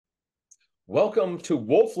Welcome to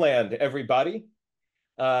Wolfland, everybody.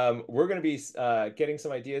 We're going to be getting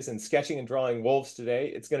some ideas and sketching and drawing wolves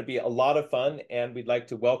today. It's going to be a lot of fun, and we'd like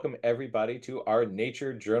to welcome everybody to our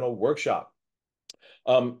Nature Journal workshop.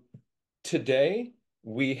 Um, Today,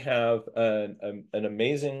 we have an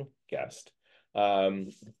amazing guest. Um,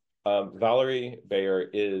 Valerie Bayer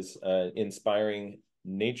is an inspiring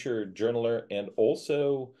nature journaler and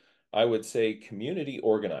also, I would say, community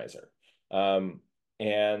organizer. Um,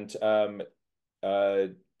 and uh,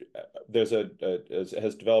 there's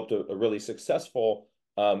has developed a really successful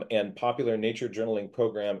and popular nature journaling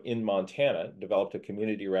program in Montana, developed a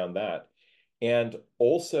community around that. And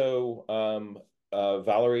also,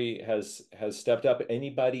 Valerie has stepped up.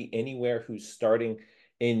 Anybody anywhere who's starting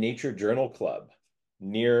a nature journal club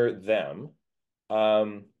near them,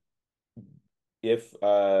 um, if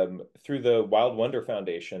through the Wild Wonder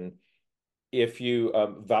Foundation, if you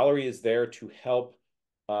Valerie is there to help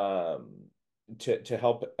um, to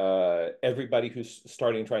help everybody who's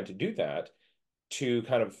starting trying to do that to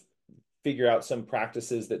kind of figure out some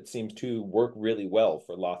practices that seems to work really well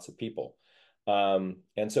for lots of people. And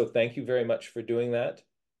so thank you very much for doing that.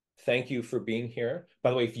 Thank you for being here.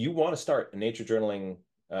 By the way, if you want to start a nature journaling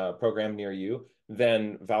program near you,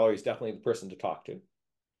 then Valerie's definitely the person to talk to.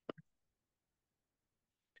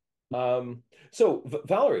 Um, so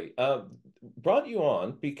Valerie, brought you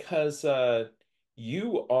on because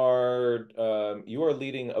you are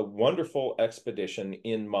leading a wonderful expedition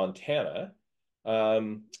in Montana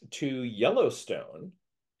to Yellowstone,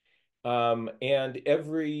 and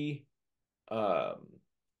um,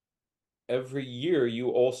 every year you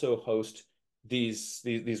also host these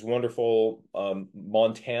wonderful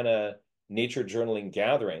Montana nature journaling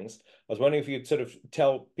gatherings. I was wondering if you'd sort of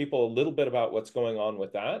tell people a little bit about what's going on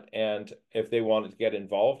with that, and if they wanted to get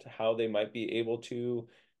involved, how they might be able to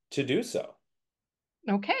do so.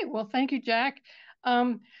 Okay, well, thank you, Jack.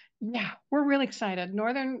 Um, yeah, we're really excited.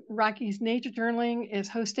 Northern Rockies Nature Journaling is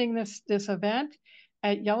hosting this event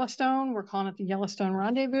at Yellowstone. We're calling it the Yellowstone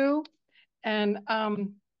Rendezvous, and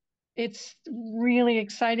it's really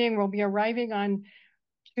exciting. We'll be arriving on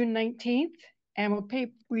June 19th, and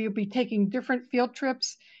we'll be taking different field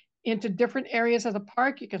trips into different areas of the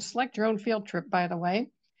park. You can select your own field trip, by the way,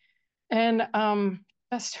 and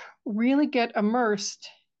just really get immersed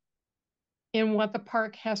in what the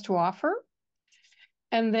park has to offer.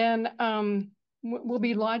 And then we'll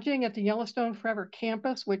be lodging at the Yellowstone Forever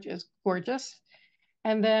campus, which is gorgeous.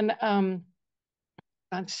 And then on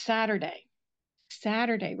Saturday,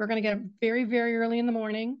 we're going to get up very, very early in the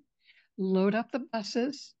morning, load up the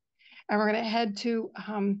buses, and we're going to head to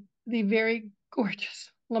the very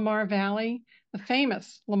gorgeous Lamar Valley, the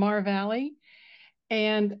famous Lamar Valley.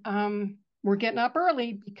 And we're getting up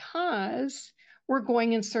early because we're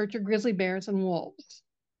going in search of grizzly bears and wolves.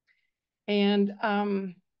 And I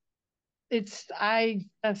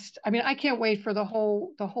can't wait for the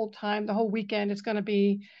whole time, the whole weekend. It's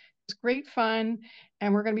great fun,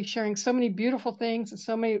 and we're going to be sharing so many beautiful things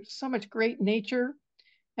and so much great nature,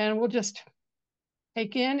 and we'll just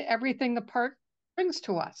take in everything the park brings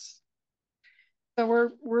to us. So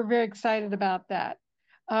we're very excited about that.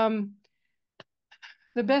 um,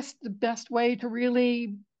 the best way to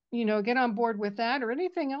really get on board with that or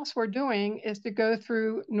anything else we're doing is to go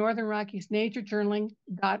through Northern Rockies Nature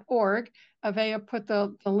Journaling.org. Avea put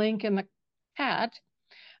the link in the chat.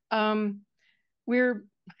 We're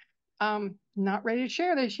not ready to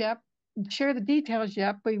share the details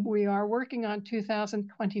yet, but we are working on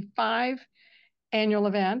 2025 annual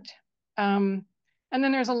event. And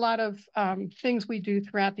then there's a lot of things we do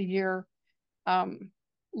throughout the year, um,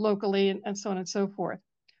 locally, and so on and so forth.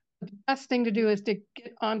 But the best thing to do is to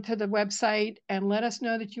get onto the website and let us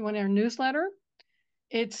know that you want our newsletter.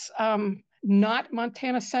 It's not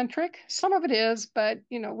Montana centric. Some of it is, but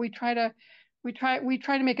we try to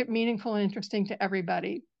make it meaningful and interesting to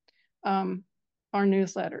everybody. Um, our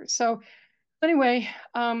newsletter. So anyway,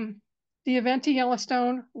 the event to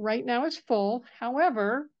Yellowstone right now is full.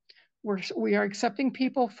 However, we are accepting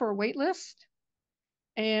people for a wait list,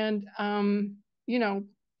 and you know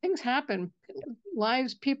things happen.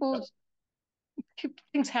 Lives, people,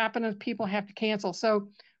 things happen, and people have to cancel. So,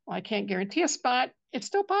 well, I can't guarantee a spot. It's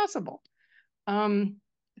still possible. Um,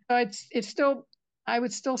 so it's still. I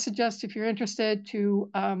would still suggest if you're interested to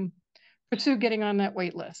pursue getting on that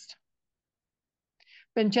wait list.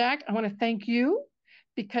 Ben Jack, I want to thank you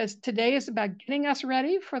because today is about getting us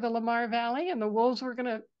ready for the Lamar Valley and the wolves we're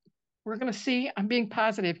gonna see. I'm being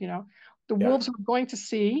positive, the Yeah, wolves we're going to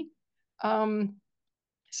see. Um,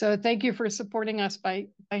 so thank you for supporting us by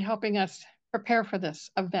helping us prepare for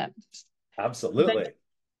this event. absolutely.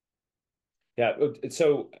 Yeah.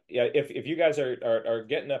 So yeah, if you guys are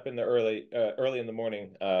getting up in the early in the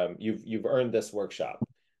morning, you've earned this workshop.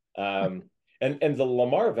 Um, and the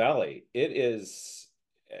Lamar Valley, it is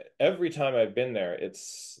every time I've been there,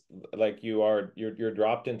 it's like you're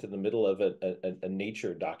dropped into the middle of a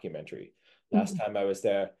nature documentary. Last Mhm. time I was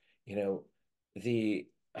there, you know, the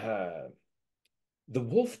the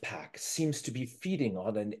wolf pack seems to be feeding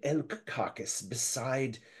on an elk carcass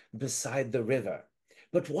beside the river.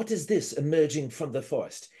 But what is this emerging from the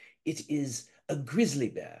forest? It is a grizzly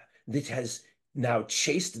bear that has now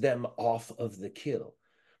chased them off of the kill.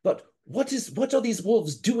 But what are these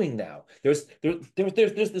wolves doing now? There's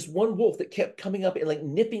this one wolf that kept coming up and like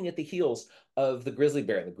nipping at the heels of the grizzly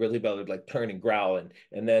bear, and the grizzly bear would like turn and growl, and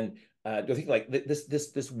then I think like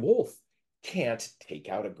this wolf can't take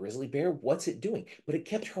out a grizzly bear. What's it doing? But it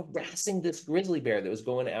kept harassing this grizzly bear that was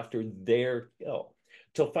going after their kill.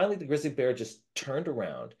 Till finally the grizzly bear just turned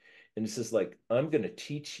around and it's just like, I'm gonna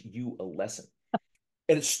teach you a lesson.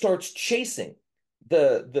 And it starts chasing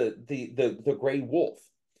the gray wolf.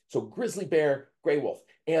 So grizzly bear, gray wolf.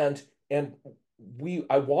 And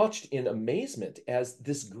I watched in amazement as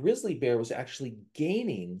this grizzly bear was actually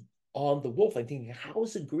gaining on the wolf. I'm thinking, how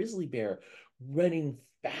is a grizzly bear running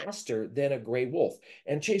faster than a gray wolf?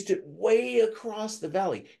 And chased it way across the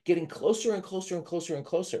valley, getting closer and closer and closer and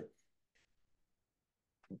closer.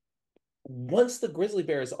 Once the grizzly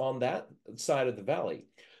bear is on that side of the valley,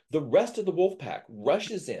 the rest of the wolf pack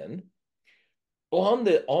rushes in on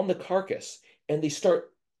the carcass, and they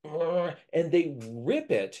start and they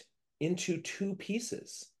rip it into two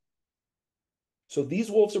pieces. So these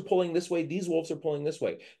wolves are pulling this way, these wolves are pulling this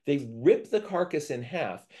way. They rip the carcass in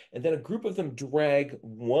half, and then a group of them drag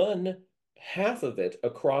one half of it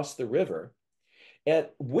across the river.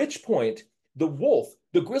 At which point, the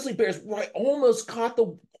grizzly bears right almost caught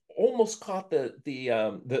the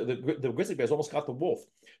grizzly bears almost caught the wolf.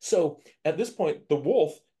 So at this point, the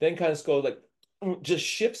wolf then kind of goes like just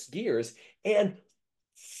shifts gears and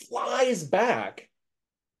flies back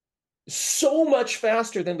so much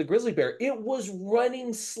faster than the grizzly bear. It was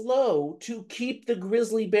running slow to keep the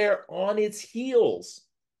grizzly bear on its heels.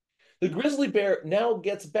 The grizzly bear now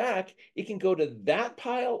gets back. It can go to that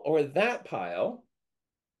pile or that pile,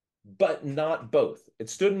 but not both. It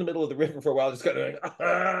stood in the middle of the river for a while, just kind of like,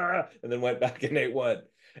 ah, and then went back and ate one.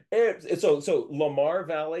 So Lamar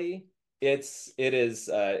Valley, it is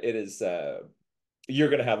you're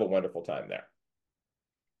gonna have a wonderful time there.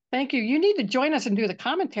 Thank you. You need to join us and do the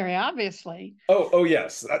commentary, obviously. Oh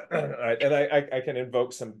yes. All right. And I can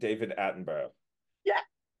invoke some David Attenborough. Yeah,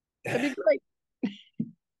 that'd be great.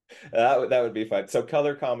 That would be fun. So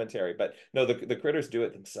color commentary, but no, the critters do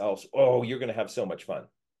it themselves. Oh, you're gonna have so much fun.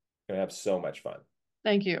 You're gonna have so much fun.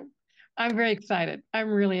 Thank you. I'm very excited.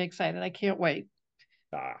 I'm really excited. I can't wait.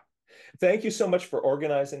 Ah. Thank you so much for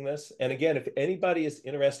organizing this. And again, if anybody is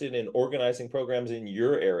interested in organizing programs in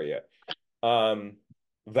your area, um,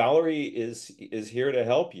 Valerie is here to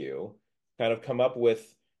help you kind of come up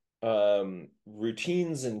with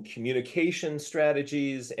routines and communication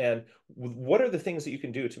strategies and what are the things that you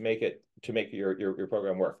can do to make your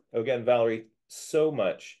program work. Again, Valerie, so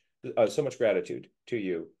much gratitude to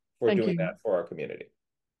you for Thank doing you. that for our community.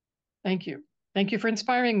 Thank you. Thank you for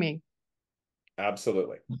inspiring me.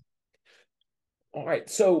 Absolutely. All right,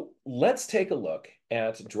 so let's take a look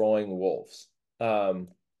at drawing wolves. Um,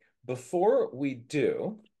 Before we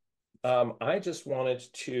do, I just wanted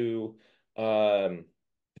um,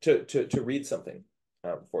 to read something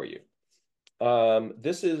for you.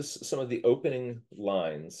 This is some of the opening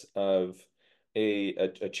lines of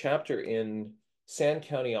a chapter in Sand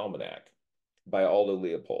County Almanac by Aldo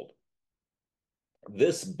Leopold.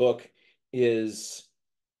 This book is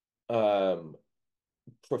um,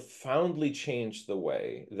 profoundly changed the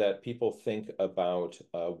way that people think about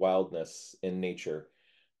wildness in nature.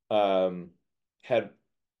 Had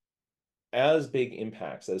as big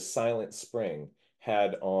impacts as Silent Spring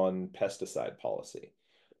had on pesticide policy.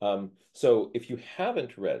 So if you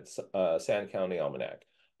haven't read Sand County Almanac,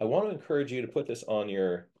 I want to encourage you to put this on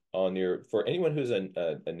your for anyone who's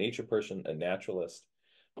a nature person, a naturalist.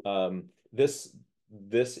 This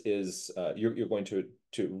is you're going to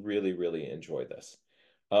really enjoy this.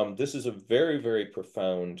 This is a very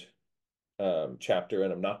profound chapter,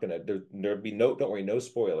 and I'm not gonna there'll be no don't worry, no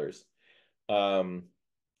spoilers. Um,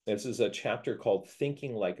 this is a chapter called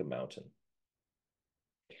Thinking Like a Mountain.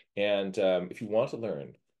 And if you want to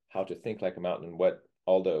learn how to think like a mountain and what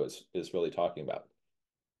Aldo is really talking about,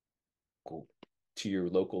 go to your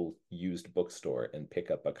local used bookstore and pick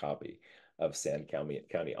up a copy of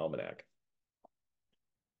County Almanac.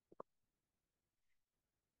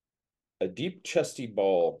 A deep chesty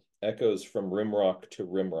ball echoes from rimrock to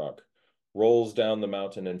rimrock, rolls down the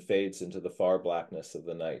mountain and fades into the far blackness of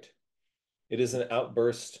the night. It is an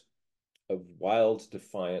outburst of wild,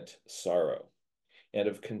 defiant sorrow and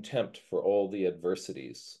of contempt for all the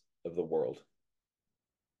adversities of the world.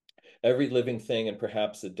 Every living thing, and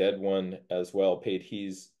perhaps a dead one as well,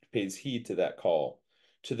 pays heed to that call.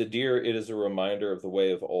 To the deer, it is a reminder of the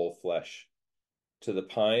way of all flesh. To the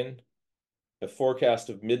pine, a forecast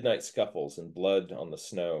of midnight scuffles and blood on the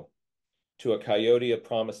snow. To a coyote, a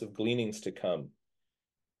promise of gleanings to come.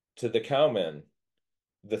 To the cowman,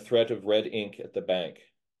 the threat of red ink at the bank.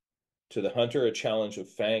 To the hunter, a challenge of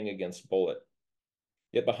fang against bullet.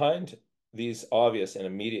 Yet behind these obvious and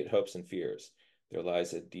immediate hopes and fears, there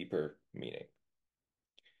lies a deeper meaning,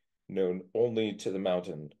 known only to the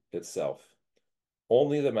mountain itself.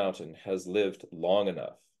 Only the mountain has lived long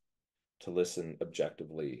enough to listen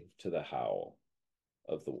objectively to the howl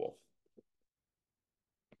of the wolf.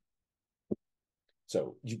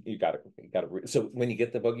 So you gotta so when you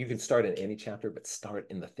get the book, you can start in any chapter, but start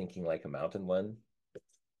in the thinking like a mountain one.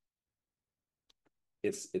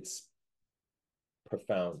 It's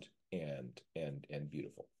profound and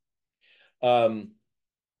beautiful. Um,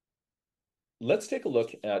 let's take a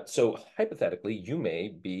look at, so hypothetically, you may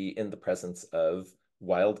be in the presence of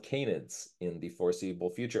wild canids in the foreseeable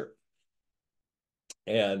future.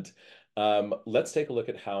 And let's take a look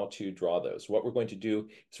at how to draw those. What we're going to do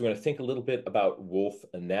is we're going to think a little bit about wolf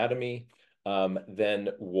anatomy, then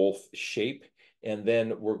wolf shape, and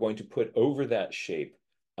then we're going to put over that shape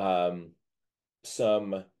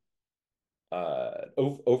some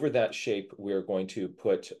over that shape, we're going to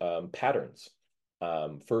put patterns,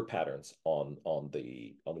 fur patterns on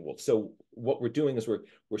the wolf. So what we're doing is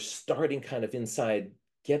we're starting kind of inside,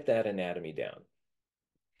 get that anatomy down.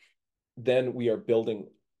 Then we are building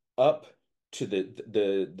up to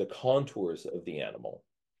the contours of the animal.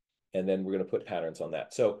 And then we're going to put patterns on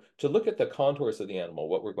that. So to look at the contours of the animal,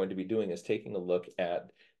 what we're going to be doing is taking a look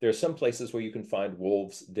at, there are some places where you can find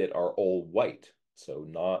wolves that are all white. So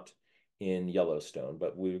not in Yellowstone,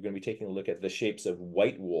 but we're going to be taking a look at the shapes of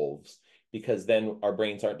white wolves because then our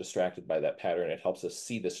brains aren't distracted by that pattern. It helps us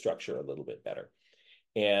see the structure a little bit better.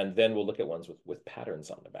 And then we'll look at ones with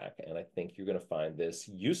patterns on the back. And I think you're going to find this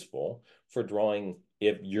useful for drawing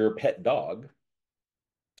if your pet dog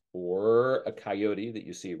or a coyote that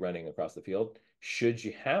you see running across the field, should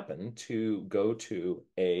you happen to go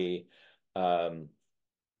um,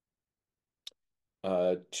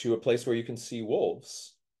 to a place where you can see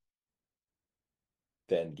wolves,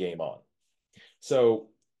 then game on. So,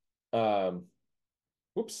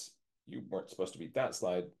 whoops, you weren't supposed to be that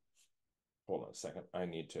slide. Hold on a second. I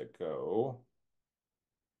need to go.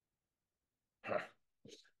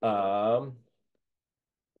 Um,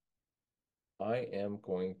 I am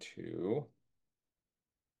going to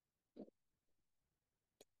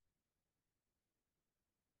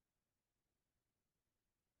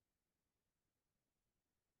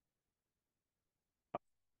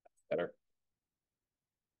better.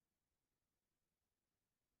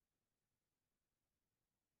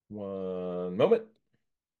 One moment.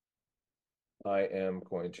 I am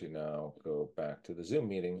going to now go back to the Zoom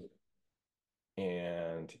meeting.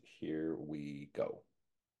 And here we go.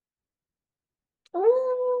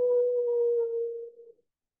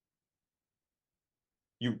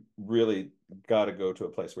 You really got to go to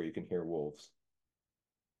a place where you can hear wolves.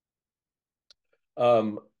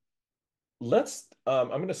 Um, I'm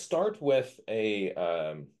going to start with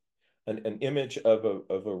an image of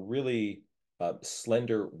a really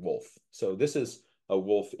slender wolf. So this is a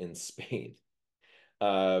wolf in Spain.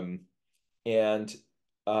 Um, and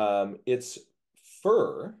its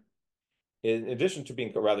fur, in addition to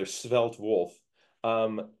being a rather svelte wolf,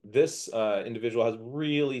 this individual has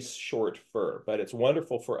really short fur, but it's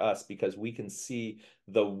wonderful for us because we can see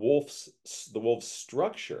the wolf's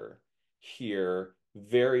structure here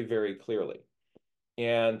very, very clearly.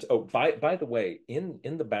 And oh, by the way, in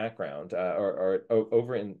the background, or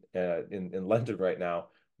over in London right now,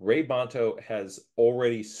 Ray Bonto has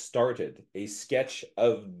already started a sketch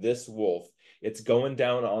of this wolf. It's going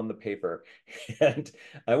down on the paper, and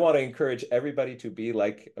I want to encourage everybody to be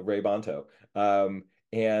like Ray Bonto,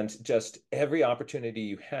 and just every opportunity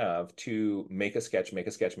you have to make a sketch, make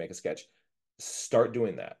a sketch, make a sketch, start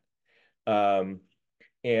doing that. Um,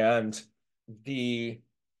 and the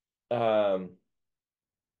um,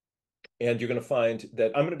 and you're going to find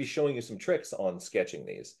that I'm going to be showing you some tricks on sketching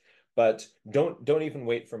these, but don't even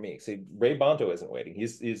wait for me. See, Ray Bonto isn't waiting.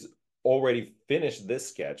 He's already finished this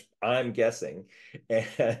sketch, I'm guessing,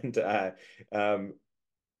 and um,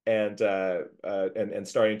 and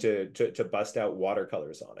starting to bust out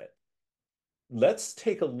watercolors on it. let's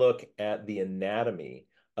take a look at the anatomy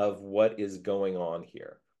of what is going on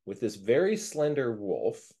here. With this very slender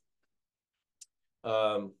wolf,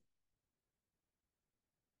 um,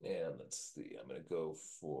 and let's see, I'm going to go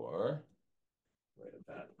for right at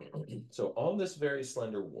that. So on this very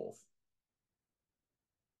slender wolf,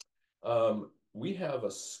 we have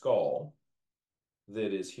a skull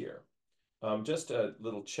that is here. Just a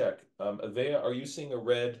little check. Avea, are you seeing a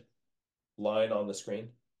red line on the screen?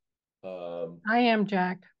 Um, I am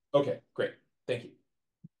Jack. okay, great. Thank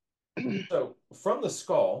you. So from the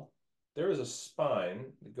skull, there is a spine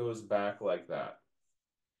that goes back like that.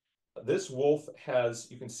 This wolf has,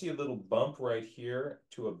 you can see a little bump right here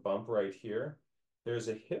to a bump right here. There's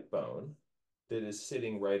a hip bone that is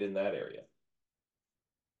sitting right in that area.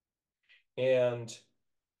 And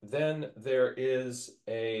then there is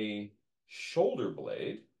a shoulder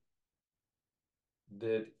blade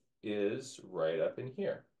that is right up in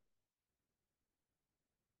here.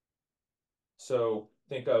 So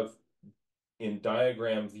think of in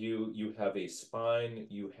diagram view, you have a spine,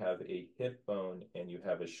 you have a hip bone, and you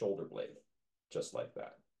have a shoulder blade, just like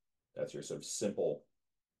that. That's your sort of simple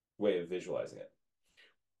way of visualizing it.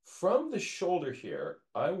 From the shoulder here,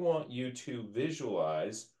 I want you to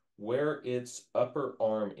visualize where its upper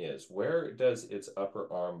arm is. Where does its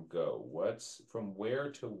upper arm go? What's from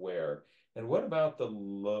where to where? And what about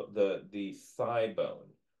the thigh bone?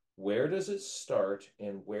 Where does it start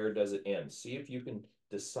and where does it end? See if you can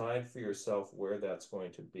decide for yourself where that's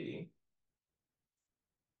going to be.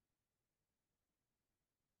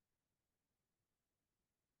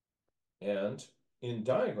 And in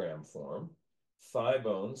diagram form, thigh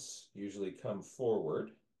bones usually come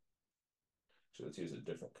forward. So let's use a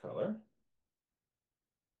different color.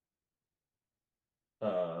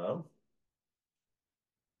 Um,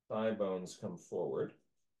 Thigh bones come forward.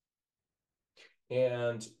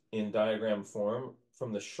 And in diagram form,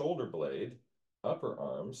 from the shoulder blade, upper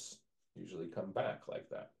arms usually come back like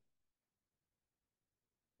that.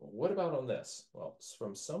 Well, what about on this? Well,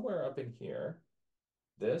 from somewhere up in here,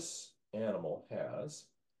 this animal has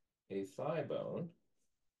a thigh bone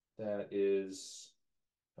that is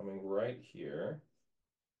coming right here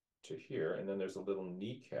to here, and then there's a little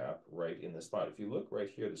kneecap right in the spot. If you look right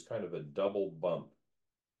here, there's kind of a double bump.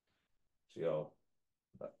 See how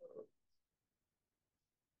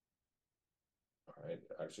all right,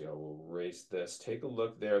 actually, I will erase this. Take a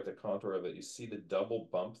look there at the contour of it. You see the double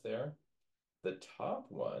bump there? The top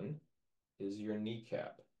one is your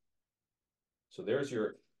kneecap. So there's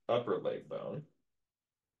your upper leg bone.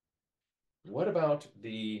 What about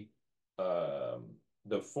the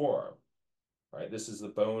forearm? All right, this is the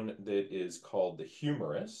bone that is called the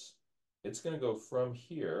humerus. It's going to go from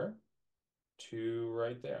here to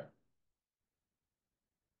right there.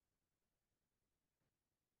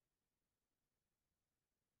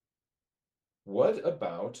 What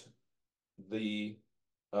about the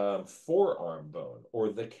forearm bone or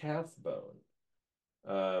the calf bone?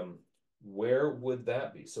 Um, where would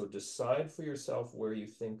that be? So decide for yourself where you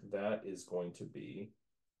think that is going to be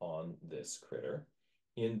on this critter.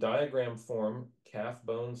 In diagram form, calf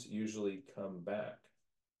bones usually come back.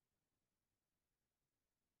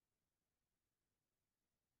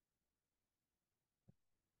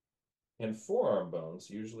 And forearm bones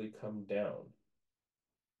usually come down.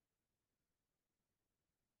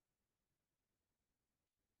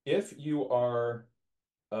 If you are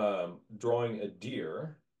drawing a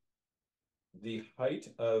deer, the height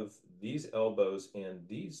of these elbows and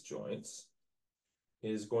these joints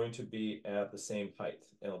is going to be at the same height,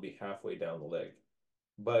 and it'll be halfway down the leg.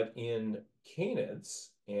 But in canids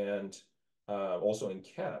and also in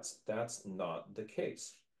cats, that's not the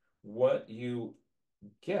case. What you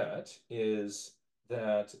get is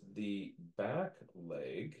that the back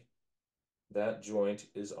leg, that joint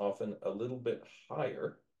is often a little bit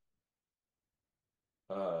higher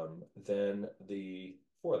than the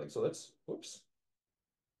foreleg. So let's, whoops,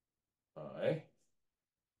 I,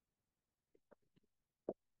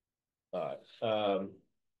 um,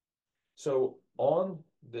 so on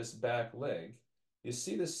this back leg, you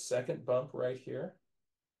see this second bump right here?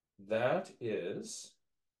 That is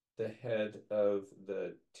the head of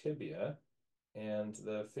the tibia and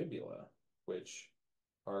the fibula, which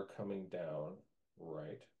are coming down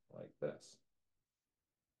right like this.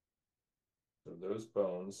 So those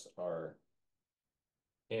bones are,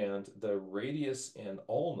 and the radius and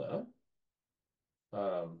ulna,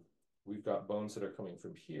 we've got bones that are coming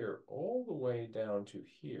from here all the way down to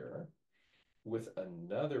here with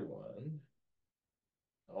another one,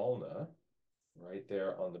 ulna, right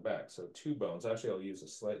there on the back. So two bones. Actually, I'll use a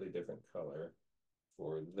slightly different color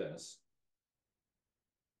for this.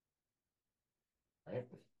 right?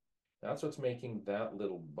 That's what's making that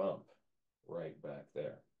little bump right back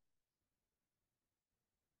there.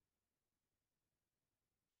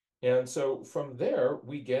 And so from there,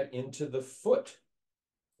 we get into the foot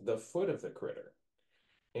of the critter.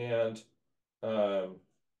 And um,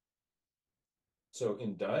 so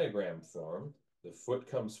in diagram form, the foot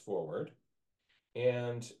comes forward.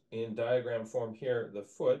 And in diagram form here, the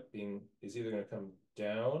foot being is either going to come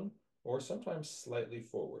down or sometimes slightly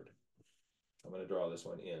forward. I'm going to draw this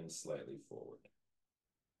one in slightly forward.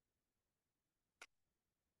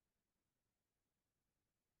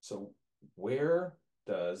 So where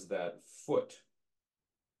does that foot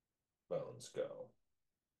bones go?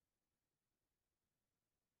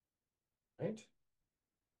 Right?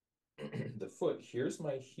 The foot, here's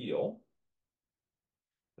my heel.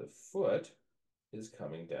 The foot is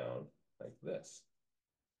coming down like this.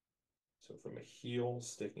 So from a heel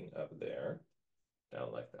sticking up there,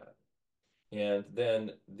 down like that. And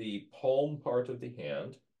then the palm part of the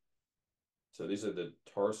hand. So these are the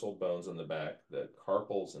tarsal bones in the back, the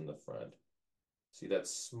carpals in the front. See,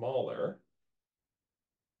 that's smaller,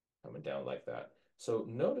 coming down like that. So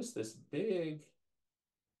notice this big,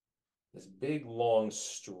 long,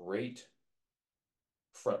 straight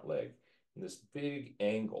front leg, and this big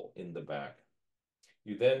angle in the back.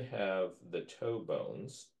 You then have the toe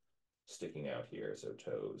bones sticking out here, so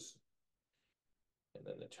toes. And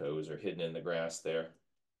then the toes are hidden in the grass there.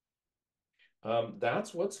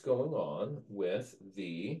 That's what's going on with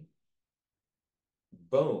the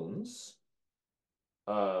bones,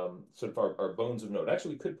 sort of our bones of note.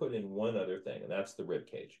 Actually, we could put in one other thing, and that's the rib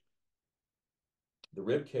cage. The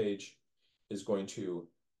rib cage is going to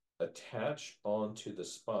attach onto the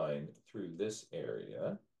spine through this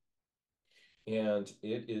area, and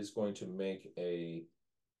it is going to make a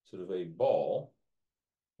sort of a ball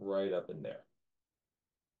right up in there.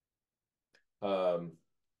 Um,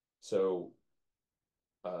 so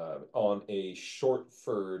on a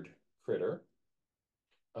short-furred critter,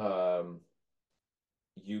 um,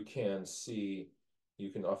 you can see, you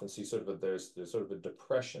can often see sort of there's sort of a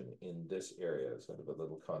depression in this area, sort of a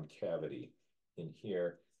little concavity in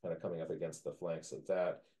here, kind of coming up against the flanks of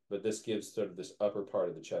that. But this gives sort of this upper part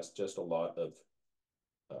of the chest just a lot of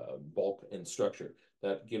bulk and structure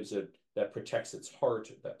that gives it, that protects its heart,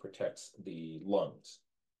 that protects the lungs.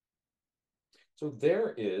 So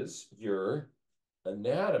there is your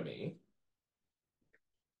anatomy.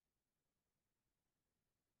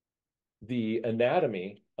 The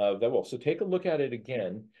anatomy of the wolf. So take a look at it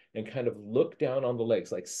again and kind of look down on the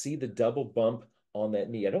legs, like see the double bump on that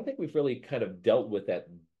knee. I don't think we've really kind of dealt with that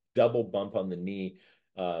double bump on the knee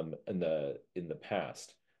in the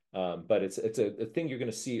past. But it's a thing you're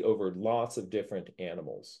going to see over lots of different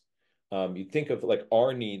animals. You think of like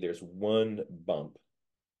our knee, there's one bump.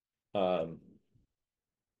 Um,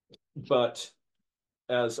 but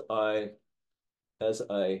as I as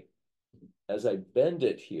I as I bend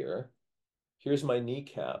it here, here's my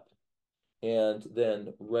kneecap. And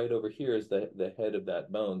then right over here is the head of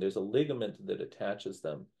that bone. There's a ligament that attaches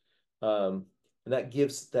them. And that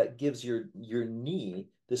gives your knee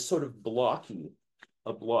this sort of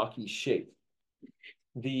a blocky shape.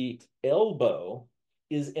 The elbow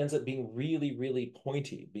ends up being really, really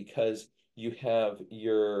pointy because you have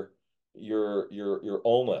your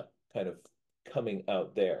ulna kind of coming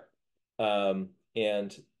out there. And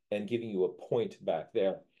giving you a point back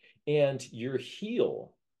there. And your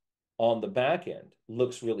heel on the back end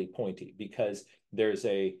looks really pointy because there's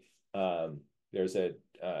a there's a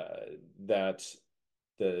that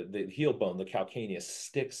the heel bone, the calcaneus,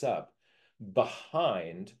 sticks up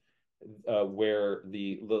behind where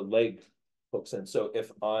the leg hooks in. So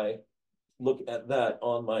if I look at that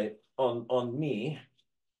on my on me,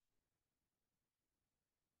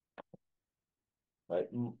 right?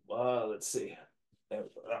 Let's see. There,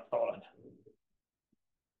 hold on.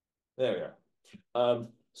 There we are.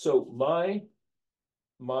 So my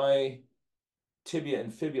tibia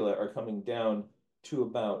and fibula are coming down to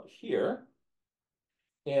about here.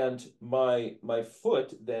 And my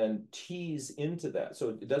foot then tees into that. So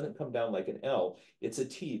it doesn't come down like an L, it's a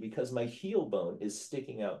T because my heel bone is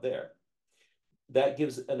sticking out there. That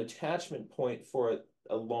gives an attachment point for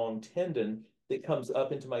a long tendon that comes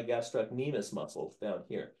up into my gastrocnemius muscle down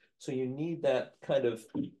here. So you need that kind of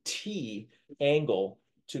T angle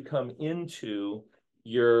to come into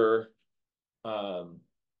your um,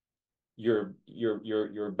 your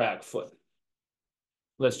back foot.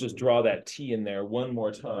 Let's just draw that T in there one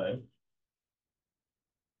more time.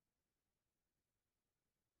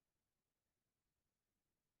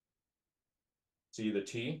 See the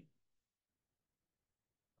T?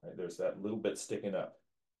 Right, there's that little bit sticking up.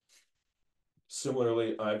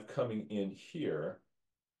 Similarly, I'm coming in here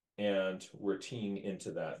and we're teeing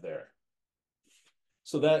into that there.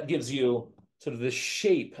 So that gives you sort of the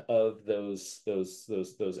shape of those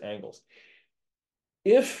angles.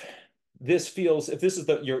 If this feels, if this is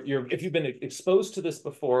the if you've been exposed to this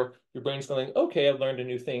before, your brain's going, okay, I've learned a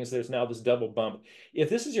new things. There's now this double bump. If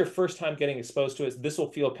this is your first time getting exposed to it, this will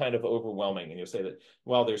feel kind of overwhelming, and you'll say that,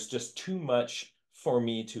 well, there's just too much for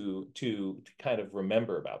me to kind of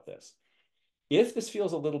remember about this. If this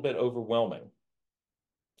feels a little bit overwhelming,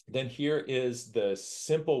 then here is the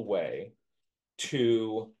simple way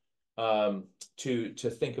to to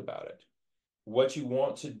think about it. What you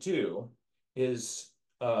want to do is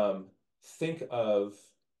think of,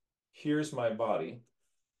 here's my body,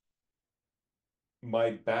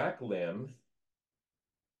 my back limb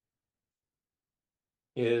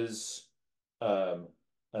is um,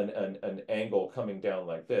 an angle coming down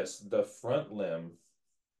like this. The front limb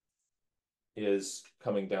is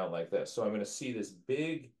coming down like this. So I'm going to see this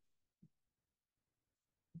big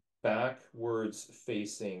backwards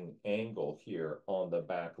facing angle here on the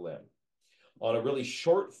back limb. On a really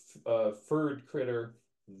short furred critter,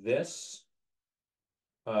 this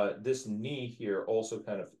knee here also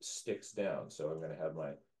kind of sticks down. So I'm going to have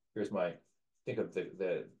here's my, think of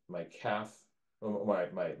my calf,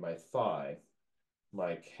 my thigh,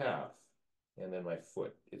 my calf, and then my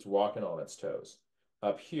foot. It's walking on its toes.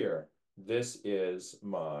 Up here, this is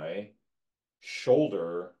my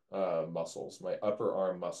shoulder muscles, my upper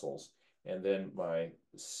arm muscles, and then my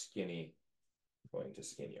skinny going to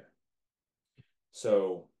skinnier.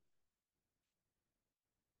 So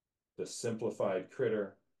the simplified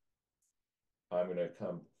critter, I'm going to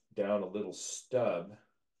come down a little stub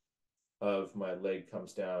of my leg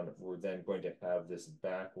comes down. We're then going to have this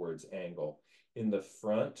backwards angle. In the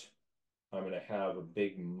front, I'm going to have a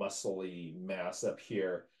big muscly mass up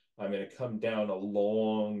here. I'm going to come down a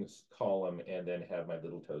long column and then have my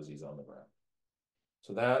little toesies on the ground.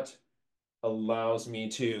 So that allows me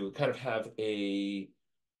to kind of have a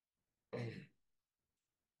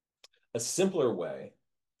simpler way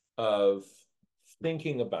of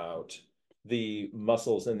thinking about the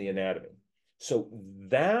muscles and the anatomy. So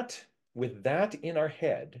that, with that in our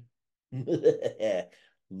head,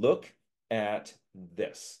 look at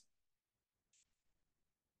this.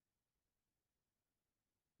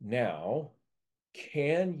 Now,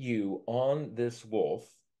 can you on this wolf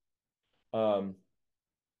um,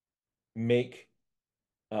 make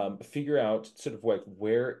figure out sort of like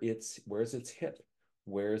where's its hip,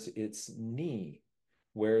 where's its knee,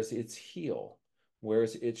 where's its heel,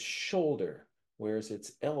 where's its shoulder, where's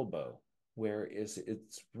its elbow, where is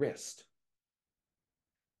its wrist?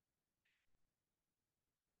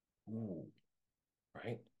 Ooh,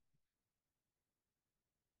 right?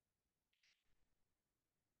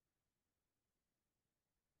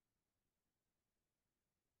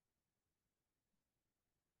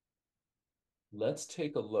 Let's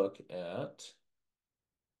take a look at,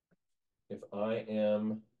 if I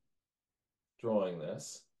am drawing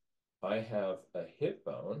this, I have a hip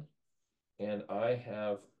bone and I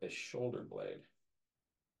have a shoulder blade.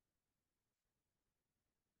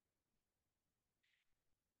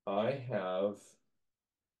 I have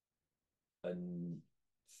a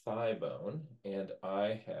thigh bone and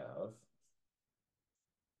I have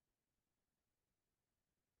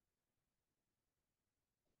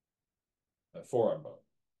a forearm bone.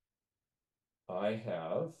 I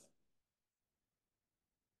have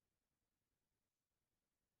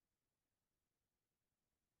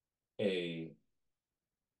a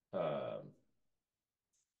um,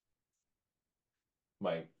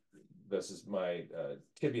 my this is my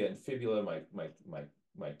tibia and fibula,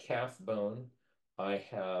 my calf bone. I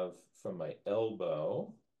have from my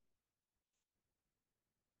elbow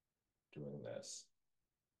doing this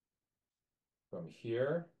from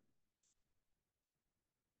here,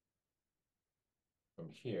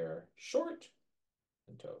 short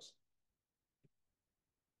and toes.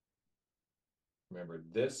 Remember,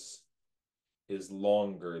 this is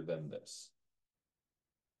longer than this.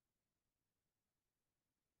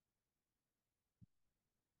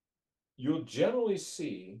 You'll generally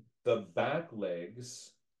see the back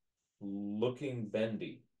legs looking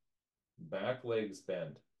bendy. Back legs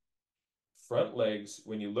bend. Front legs,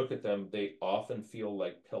 when you look at them, they often feel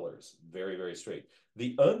like pillars, very, very straight.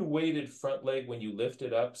 The unweighted front leg, when you lift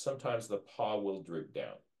it up, sometimes the paw will droop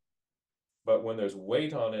down. But when there's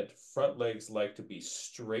weight on it, front legs like to be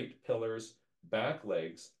straight pillars. Back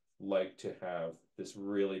legs like to have this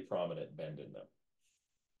really prominent bend in them.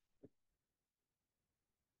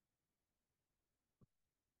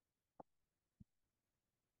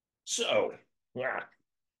 So, yeah.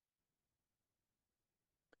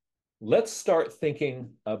 let's start thinking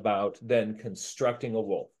about then constructing a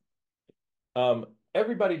wolf.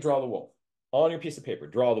 Everybody draw the wolf. On your piece of paper,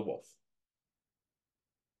 draw the wolf.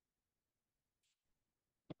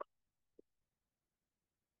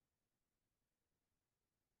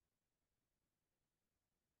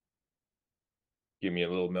 Give me a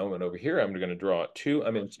little moment over here. I'm going to draw it too.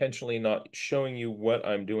 I'm intentionally not showing you what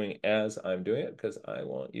I'm doing as I'm doing it because I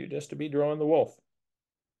want you just to be drawing the wolf.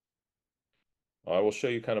 I will show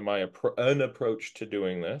you kind of my an approach to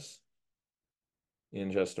doing this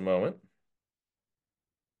in just a moment.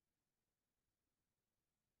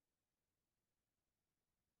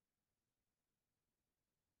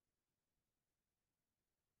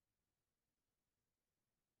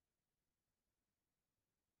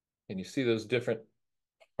 And you see those different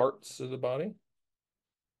parts of the body?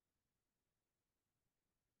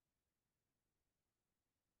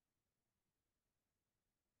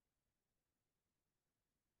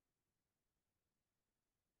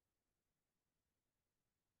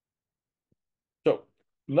 So,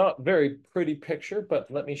 not very pretty picture, but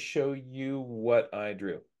let me show you what I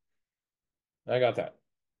drew. I got that.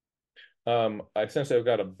 Essentially I've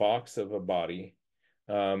got a box of a body.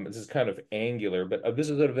 This is kind of angular, but this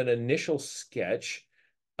is sort of an initial sketch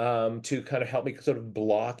to kind of help me sort of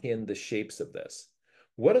block in the shapes of this.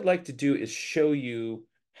 What I'd like to do is show you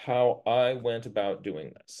how I went about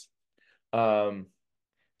doing this. Um,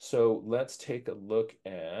 so let's take a look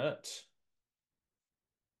at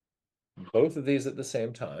both of these at the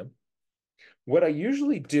same time. What I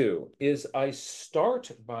usually do is I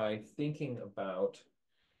start by thinking about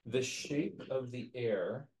the shape of the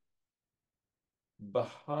air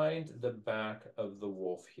behind the back of the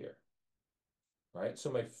wolf here, right?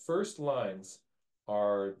 So my first lines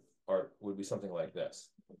are would be something like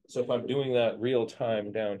this. So if I'm doing that real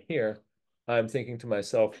time down here, I'm thinking to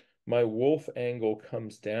myself, my wolf angle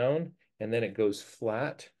comes down and then it goes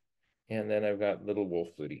flat, and then I've got little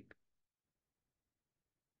wolf booty.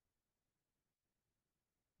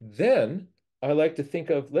 Then I like to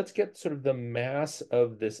think of, let's get sort of the mass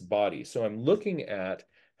of this body. So I'm looking at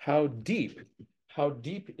how deep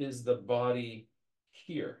is the body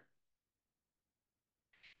here?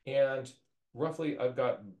 And roughly I've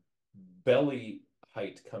got belly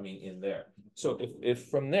height coming in there. So if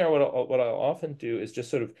from there, what I'll often do is just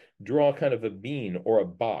sort of draw kind of a bean or a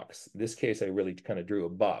box. In this case, I really kind of drew a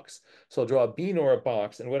box. So I'll draw a bean or a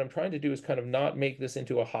box. And what I'm trying to do is kind of not make this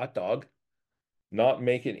into a hot dog, not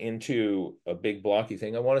make it into a big blocky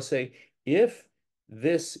thing. I want to say, if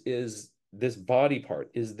this body part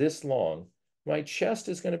is this long, my chest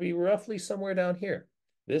is going to be roughly somewhere down here.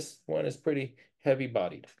 This one is pretty heavy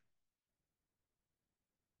bodied.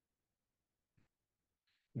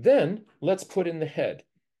 Then let's put in the head.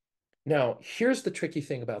 Now, here's the tricky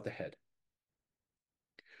thing about the head.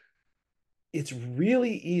 It's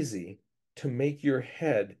really easy to make your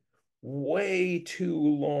head way too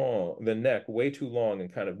long, the neck way too long,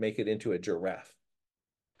 and kind of make it into a giraffe.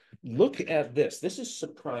 Look at this. This is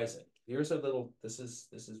surprising. Here's a little, this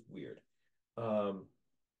is weird. Um,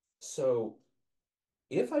 so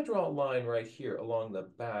if I draw a line right here along the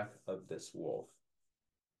back of this wolf,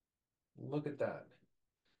 look at that.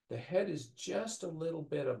 The head is just a little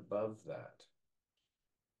bit above that.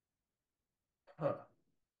 Huh.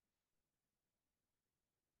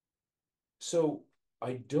 So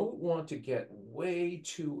I don't want to get way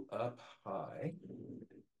too up high.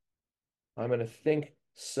 I'm going to think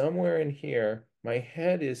somewhere in here. My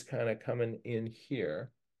head is kind of coming in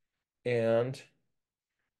here, and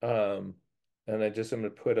um, and I'm going to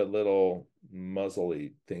put a little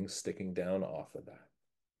muzzly thing sticking down off of that.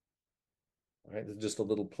 All right, there's just a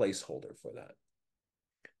little placeholder for that.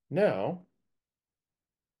 Now,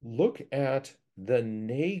 look at the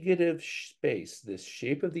negative space, this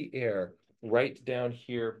shape of the air right down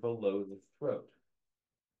here below the throat.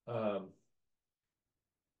 Um,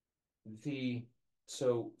 the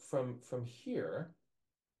so from here,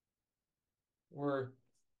 we're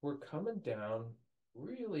we're coming down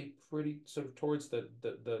really pretty sort of towards the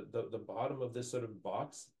bottom of this sort of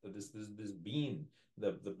box, this beam,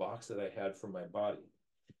 the box that I had for my body.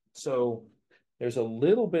 So there's a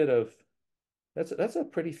little bit of, that's a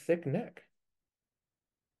pretty thick neck.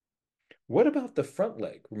 What about the front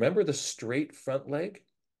leg? Remember the straight front leg?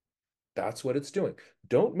 That's what it's doing.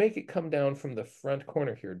 Don't make it come down from the front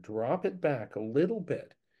corner here. Drop it back a little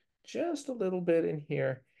bit, just a little bit in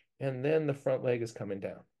here, and then the front leg is coming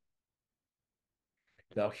down.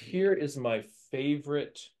 Now, here is my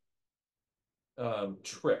favorite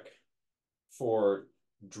trick for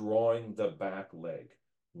drawing the back leg.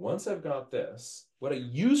 Once I've got this, what I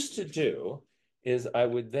used to do is I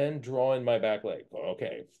would then draw in my back leg.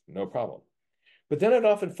 Okay, no problem. But then I'd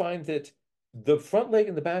often find that the front leg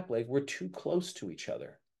and the back leg were too close to each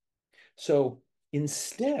other. So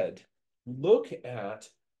instead, look at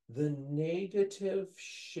the negative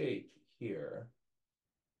shape here.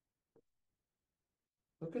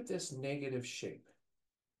 Look at this negative shape.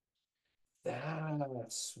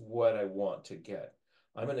 That's what I want to get.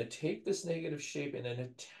 I'm going to take this negative shape and then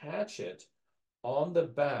attach it on the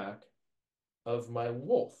back of my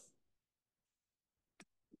wolf,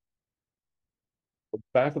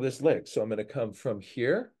 back of this leg. So I'm going to come from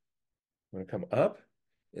here. I'm going to come up.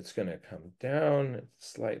 It's going to come down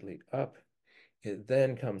slightly up. It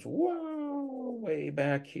then comes whoa, way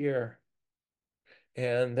back here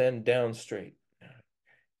and then down straight.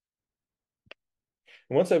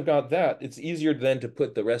 And once I've got that, it's easier then to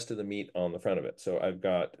put the rest of the meat on the front of it. So I've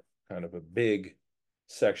got kind of a big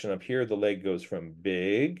section up here. The leg goes from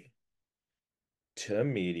big to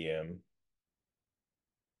medium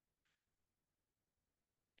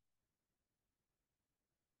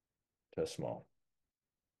to small.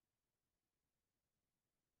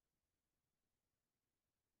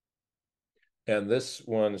 And this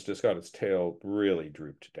one's just got its tail really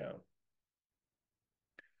drooped down.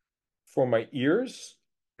 For my ears,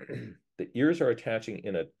 the ears are attaching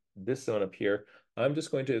in this zone up here. I'm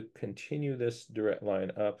just going to continue this direct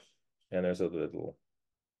line up, and there's a little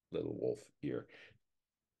wolf ear.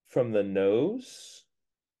 From the nose,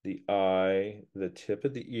 the eye, the tip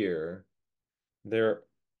of the ear, they're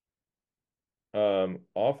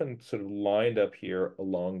often sort of lined up here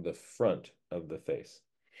along the front of the face.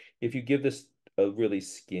 If you give this a really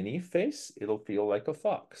skinny face, it'll feel like a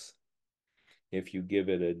fox. If you give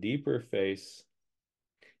it a deeper face,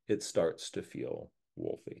 it starts to feel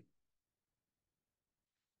wolfy.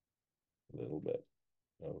 A little bit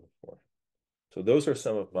over the forehead. So those are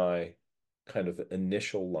some of my kind of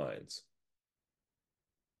initial lines.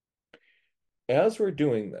 As we're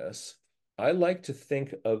doing this, I like to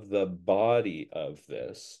think of the body of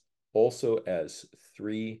this also as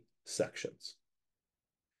three sections.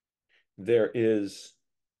 There is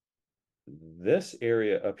this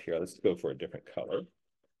area up here. Let's go for a different color.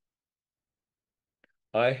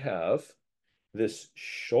 I have this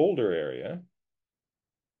shoulder area.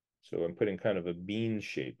 So I'm putting kind of a bean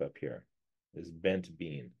shape up here, this bent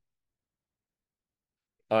bean.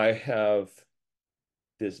 I have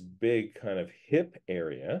this big kind of hip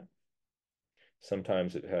area.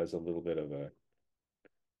 Sometimes it has a little bit of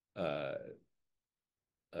uh,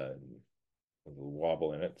 a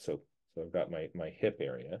wobble in it. So I've got my hip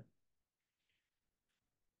area.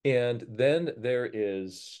 And then there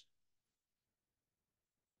is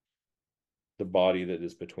the body that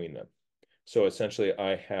is between them. So essentially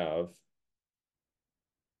I have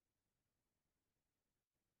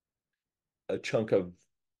a chunk of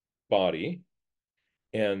body,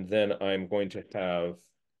 and then I'm going to have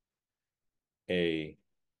a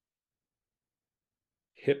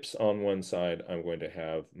hips on one side. I'm going to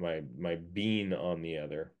have my bean on the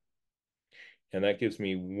other. And that gives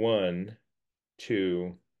me 1,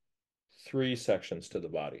 2, 3 sections to the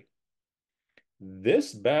body.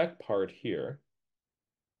 This back part here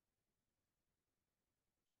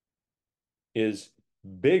is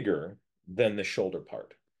bigger than the shoulder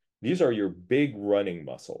part. These are your big running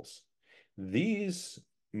muscles. These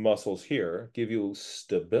muscles here give you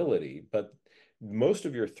stability, but most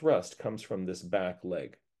of your thrust comes from this back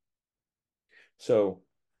leg. So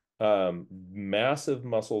massive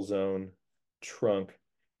muscle zone, trunk,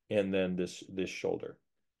 and then this shoulder.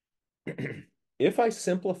 If I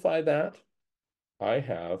simplify that, I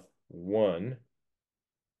have 1,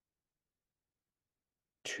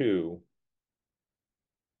 2,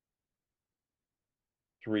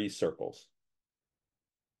 3 circles.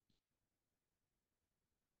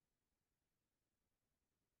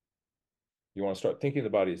 You want to start thinking of the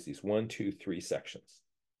body as these 1, 2, 3 sections.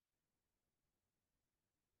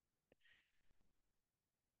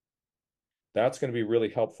 That's going to be really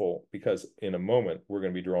helpful because in a moment, we're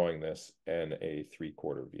going to be drawing this in a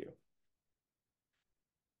 3/4 view.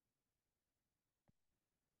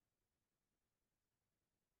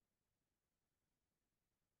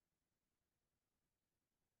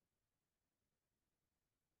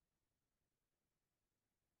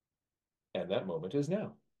 And that moment is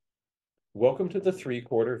now. Welcome to the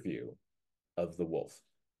 3/4 view of the wolf.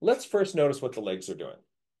 Let's first notice what the legs are doing.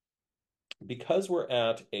 Because we're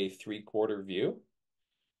at a 3/4 view,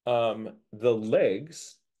 the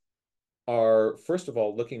legs are, first of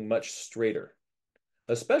all, looking much straighter,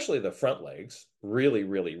 especially the front legs, really,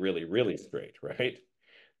 really, really, really straight, right?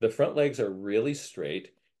 The front legs are really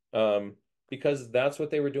straight because that's what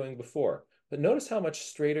they were doing before. But notice how much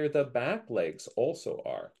straighter the back legs also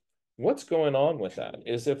are. What's going on with that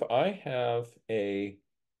is if I have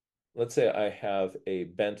let's say I have a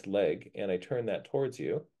bent leg and I turn that towards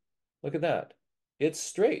you, look at that. It's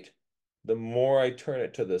straight. The more I turn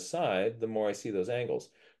it to the side, the more I see those angles.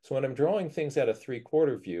 So when I'm drawing things at a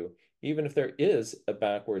 3/4 view, even if there is a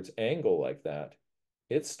backwards angle like that,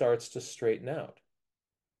 it starts to straighten out.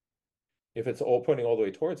 If it's all pointing all the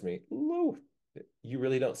way towards me, ooh, you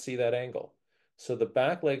really don't see that angle. So the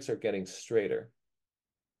back legs are getting straighter.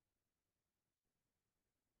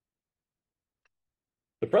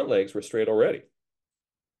 The front legs were straight already.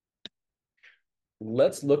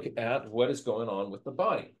 Let's look at what is going on with the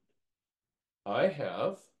body. I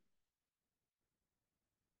have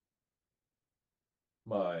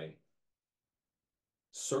my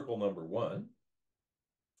circle number one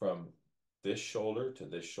from this shoulder to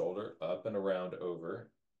this shoulder, up and around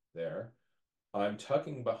over there. I'm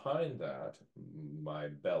tucking behind that my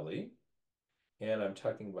belly, and I'm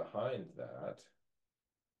tucking behind that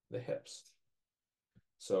the hips.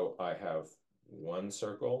 So I have one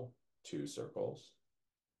circle, two circles,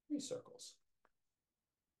 three circles.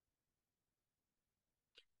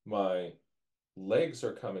 My legs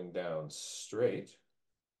are coming down straight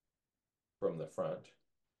from the front.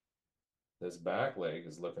 This back leg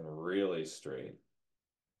is looking really straight.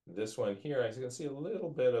 This one here, I can see a little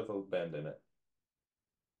bit of a bend in it.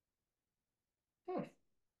 Hmm.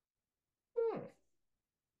 Hmm.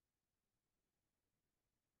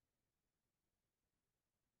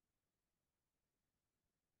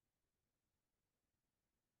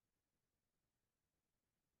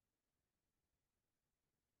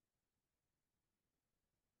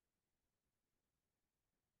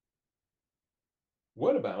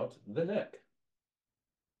 What about the neck?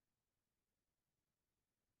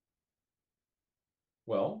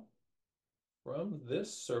 Well, from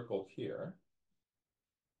this circle here,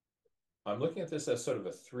 I'm looking at this as sort of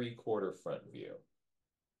a 3/4 front view.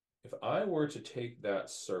 If I were to take that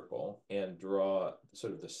circle and draw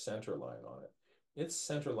sort of the center line on it, its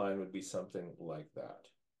center line would be something like that.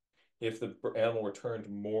 If the animal were turned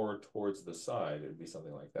more towards the side, it would be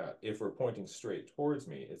something like that. If we're pointing straight towards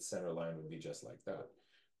me, its center line would be just like that.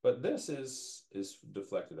 But this is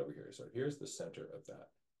deflected over here. So here's the center of that.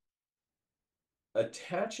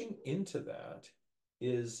 Attaching into that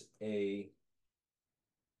is a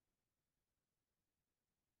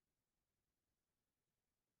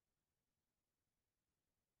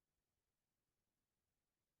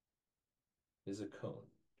cone.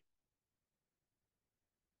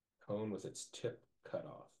 Cone with its tip cut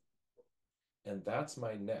off. And that's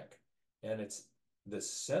my neck. And it's the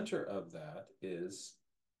center of that is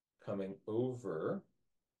coming over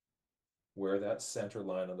where that center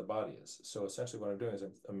line on the body is. So essentially what I'm doing is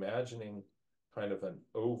I'm imagining kind of an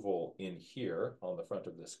oval in here on the front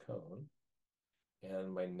of this cone,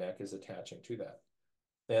 and my neck is attaching to that.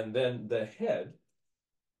 And then the head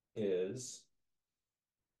is,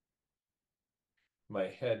 my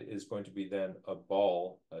head is going to be then a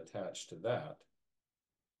ball attached to that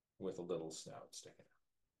with a little snout sticking out.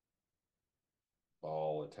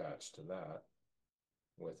 Ball attached to that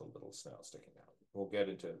with a little snout sticking out. We'll get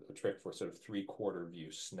into a trick for sort of 3/4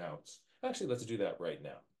 view snouts. Actually, let's do that right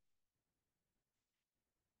now.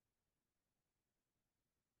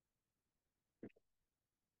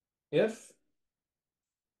 If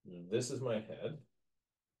this is my head,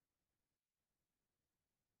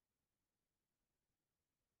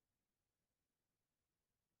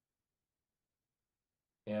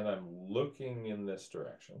 and I'm looking in this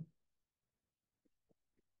direction,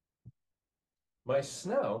 my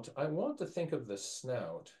snout, I want to think of the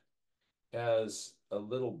snout as a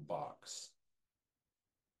little box.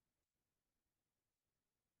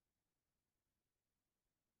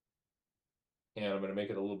 And I'm going to make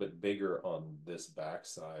it a little bit bigger on this back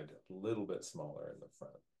side, a little bit smaller in the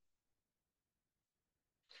front.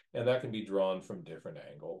 And that can be drawn from different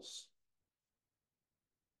angles.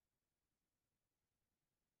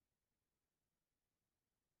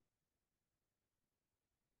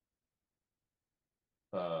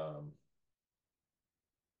 Um,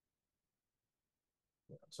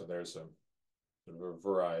 so there's a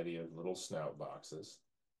variety of little snout boxes.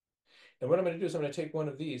 And what I'm going to do is I'm going to take one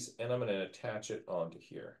of these and I'm going to attach it onto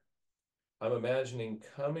here. I'm imagining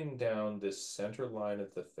coming down this center line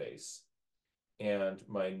of the face, and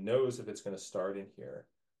my nose, if it's going to start in here,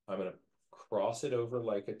 I'm going to cross it over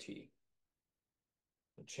like a T.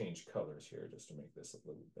 I'll change colors here just to make this a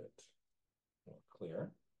little bit more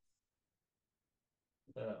clear.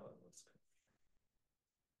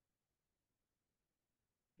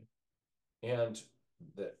 And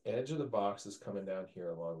The edge of the box is coming down here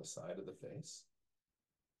along the side of the face.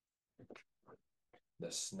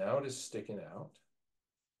 The snout is sticking out.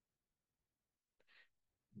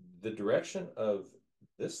 The direction of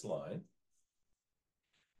this line,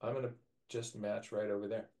 I'm going to just match right over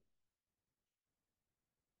there.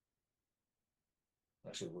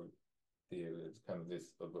 Actually, it's kind of this,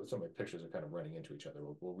 some of my pictures are kind of running into each other.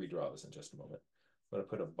 We'll redraw this in just a moment. I'm going to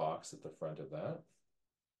put a box at the front of that.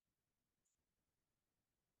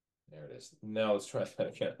 There it is. Now let's try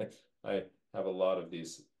that again. I have a lot of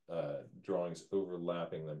these drawings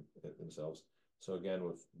overlapping themselves. So again,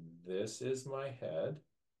 with this is my head,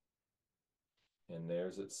 and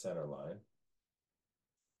there's its center line.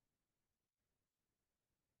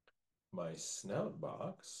 My snout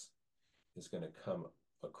box is going to come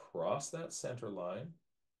across that center line.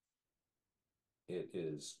 It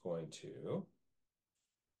is going to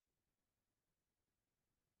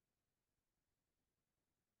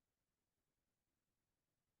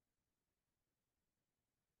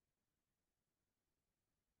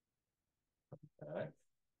back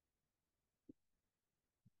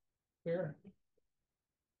here,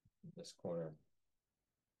 this corner.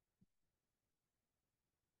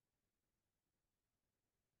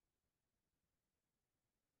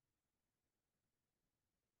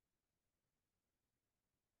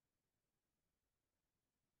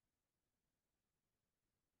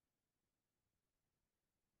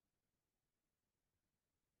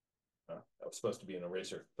 That was supposed to be an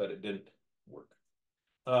eraser, but it didn't work.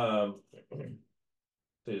 So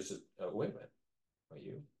it's just, oh, wait a minute. Are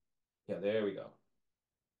you? Yeah, there we go.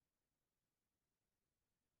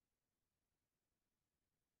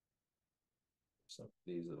 Some of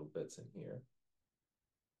these little bits in here.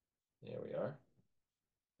 There we are.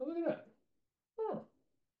 Oh, look at that. Oh,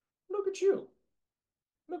 look at you.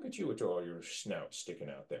 Look at you with all your snout sticking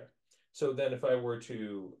out there. So then if I were to,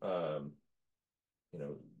 you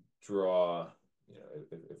know, draw, you know,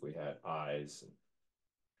 if we had eyes and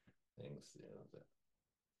things, you know,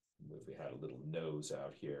 if we had a little nose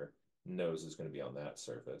out here, nose is going to be on that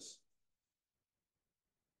surface.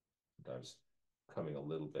 Sometimes coming a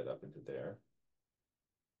little bit up into there.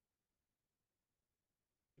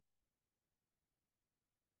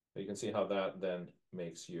 But you can see how that then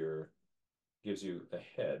gives you a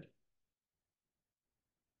head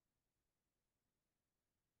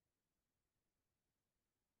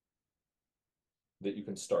that you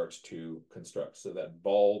can start to construct. So that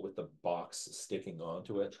ball with the box sticking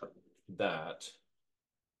onto it, that's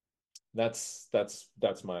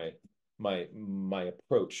my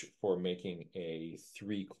approach for making a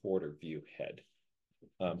 3/4 view head,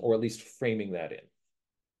 or at least framing that in.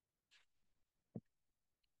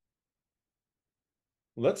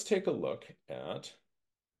 Let's take a look at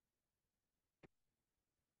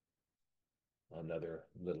another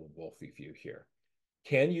little wolfy view here.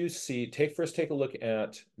 Can you see, take a look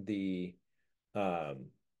at the, can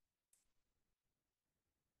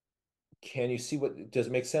you see does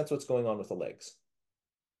it make sense what's going on with the legs?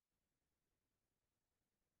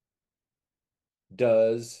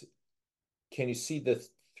 Does, can you see the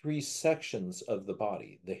three sections of the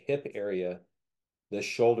body, the hip area, the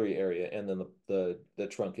shoulder area, and then the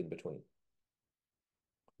trunk in between?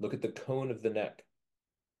 Look at the cone of the neck.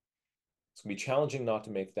 It's gonna be challenging not to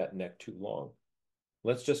make that neck too long.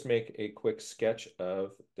 Let's just make a quick sketch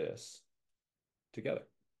of this together.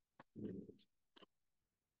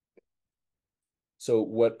 So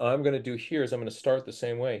what I'm going to do here is I'm going to start the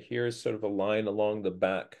same way. Here's sort of a line along the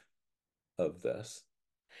back of this.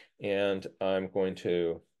 And I'm going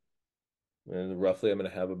to, and roughly, I'm going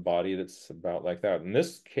to have a body that's about like that. In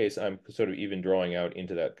this case, I'm sort of even drawing out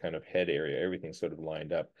into that kind of head area. Everything's sort of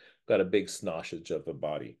lined up. Got a big snoshage of a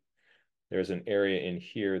body. There's an area in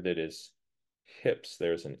here that is hips.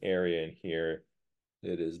 There's an area in here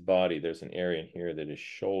that is body. There's an area in here that is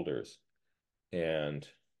shoulders. And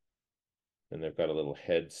then they've got a little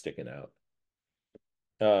head sticking out.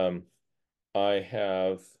 I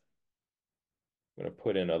have, I'm going to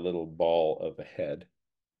put in a little ball of a head.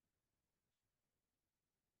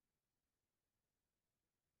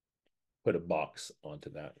 Put a box onto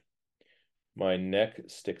that. My neck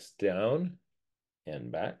sticks down and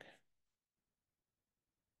back.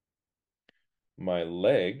 My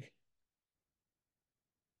leg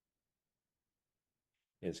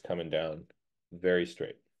is coming down very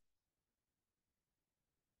straight.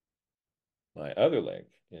 My other leg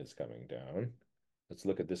is coming down. Let's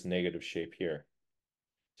look at this negative shape here.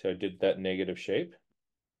 So I did that negative shape.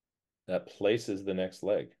 That places the next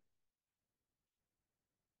leg.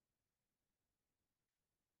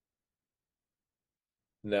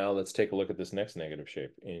 Now let's take a look at this next negative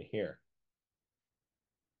shape in here.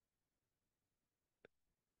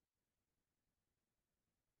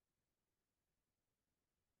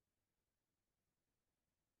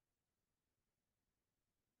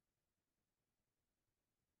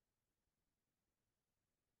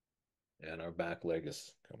 And our back leg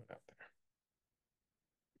is coming up there.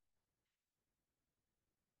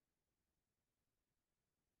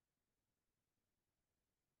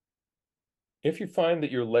 If you find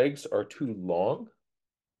that your legs are too long,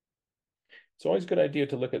 it's always a good idea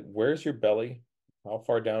to look at where's your belly, how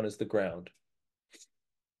far down is the ground,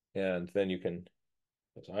 and then you can,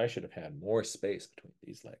 because I should have had more space between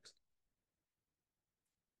these legs.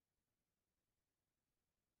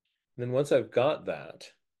 And then once I've got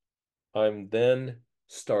that, I'm then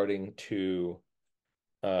starting to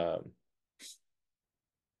um,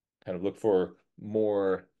 kind of look for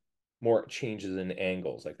more changes in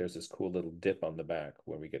angles. Like there's this cool little dip on the back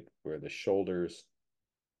where we get where the shoulders,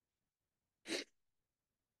 a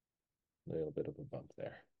little bit of a bump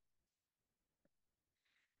there.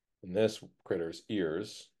 And this critter's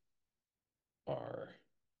ears are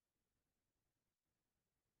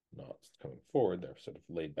not coming forward, they're sort of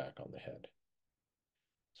laid back on the head.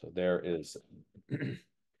 So there is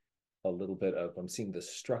a little bit of, I'm seeing the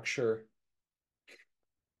structure.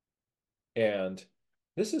 And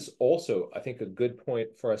this is also, I think, a good point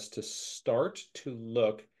for us to start to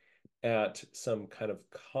look at some kind of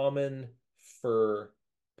common fur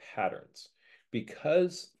patterns.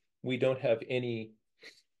 Because we don't have any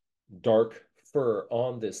dark fur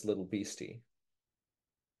on this little beastie.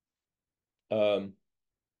 Um,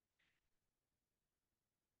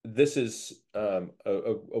 this is a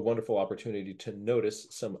wonderful opportunity to notice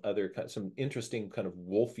some interesting kind of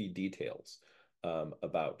wolfy details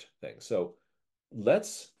about things. So I'm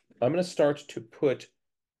going to start to put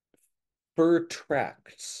fur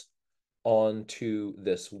tracks onto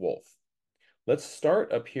this wolf. Let's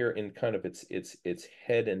start up here in kind of its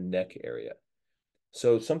head and neck area.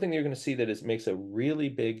 So something you're going to see that makes a really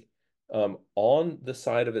big on the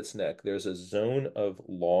side of its neck. There's a zone of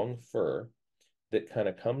long fur that kind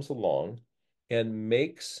of comes along and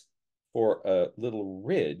makes for a little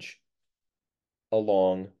ridge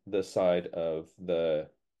along the side of the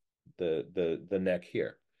neck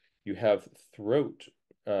here. You have throat,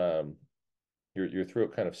 your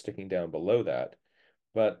throat kind of sticking down below that.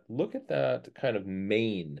 But look at that kind of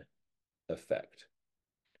mane effect.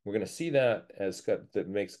 We're going to see that that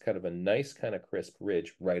makes kind of a nice kind of crisp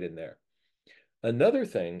ridge right in there. Another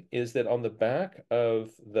thing is that on the back of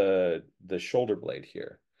the shoulder blade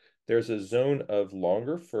here, there's a zone of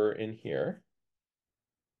longer fur in here,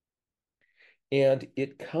 and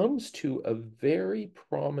it comes to a very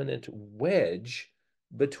prominent wedge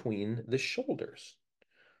between the shoulders.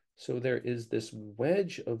 So there is this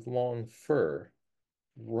wedge of long fur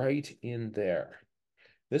right in there.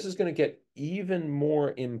 This is going to get even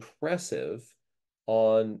more impressive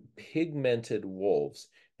on pigmented wolves,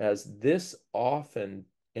 as this often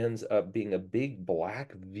ends up being a big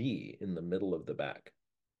black V in the middle of the back.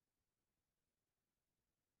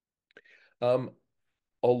 Um,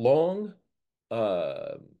 along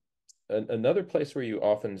uh, another place where you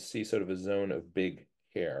often see sort of a zone of big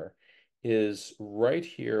hair is right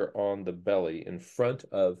here on the belly in front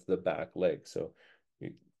of the back leg. So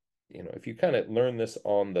if you kind of learn this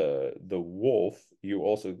on the wolf,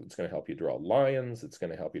 it's going to help you draw lions, it's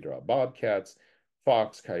going to help you draw bobcats,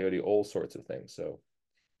 fox, coyote, all sorts of things. So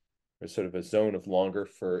there's sort of a zone of longer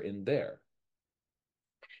fur in there.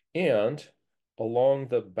 And along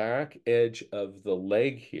the back edge of the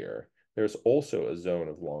leg here, there's also a zone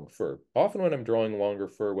of long fur. Often when I'm drawing longer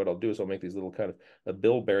fur, what I'll do is I'll make these little kind of a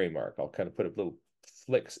bilberry mark. I'll kind of put a little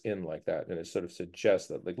flicks in like that, and it sort of suggests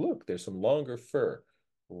that, like, look, there's some longer fur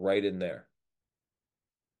right in there.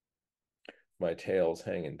 My tail's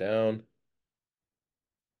hanging down.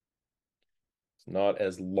 It's not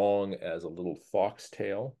as long as a little fox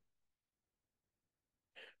tail.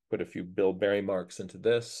 Put a few bilberry marks into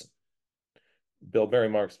this. Bilberry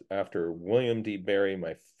marks after William D. Barry,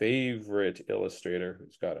 my favorite illustrator,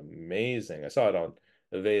 who's got amazing. I saw it on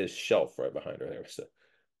Avea's shelf right behind her. There was a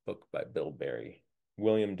book by Bill Barry,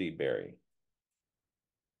 William D. Barry.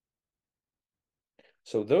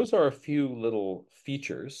 So those are a few little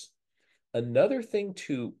features. Another thing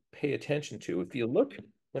to pay attention to, if you look,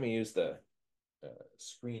 let me use the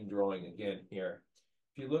screen drawing again here.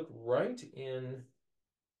 If you look right in,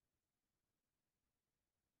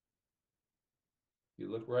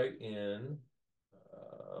 you look right in,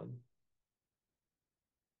 um,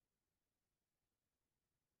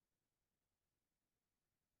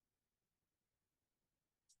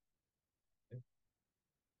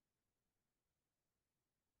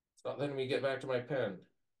 it's not letting me get back to my pen.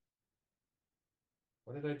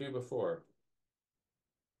 What did I do before?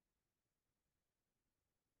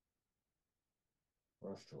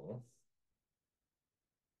 First tool.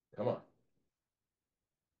 Come on.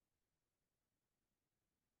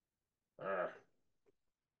 Arr.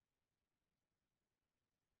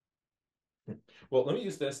 Well, let me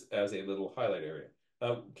use this as a little highlight area.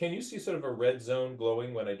 Can you see sort of a red zone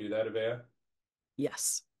glowing when I do that, Avea?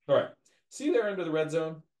 Yes. All right. See there under the red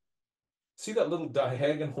zone? See that little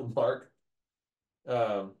diagonal mark?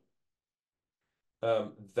 Um,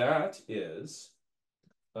 that is,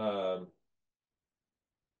 um,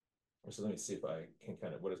 so let me see if I can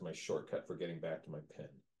kind of, what is my shortcut for getting back to my pen?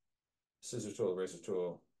 Scissor tool, razor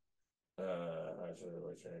tool,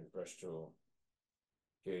 brush tool,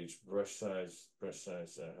 gauge, brush size,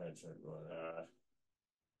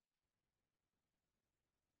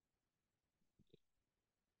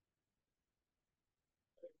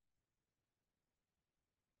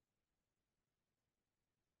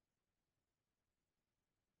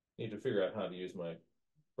 need to figure out how to use my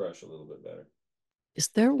brush a little bit better. Is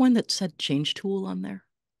there one that said change tool on there?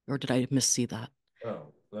 Or did I missee that?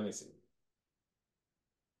 Oh, let me see.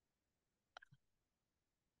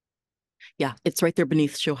 Yeah, it's right there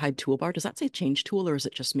beneath show hide toolbar. Does that say change tool or is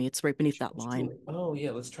it just me? It's right beneath that Change line. tool. Oh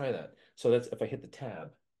yeah, let's try that. So that's if I hit the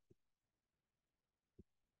tab.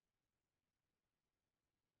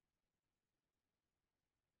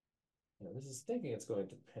 Now, this is thinking it's going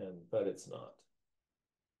to pen, but it's not.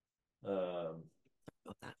 Um,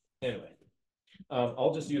 About that. anyway,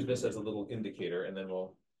 I'll just use this as a little indicator, and then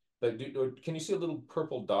we'll. But can you see a little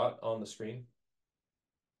purple dot on the screen? Oh,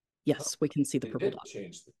 Yes, we can see the they purple did dot.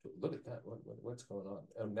 change the. Look at that. What's going on?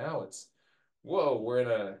 And now it's. Whoa, we're in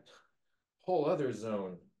a whole other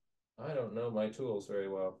zone. I don't know my tools very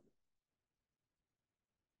well.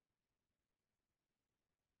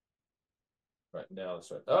 Right now, let's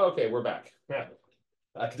start. Oh, okay, we're back.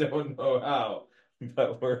 I don't know how,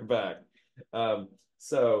 but we're back.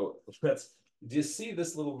 So let's do you see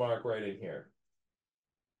this little mark right in here?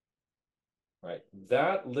 Right,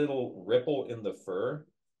 that little ripple in the fur,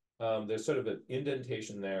 there's sort of an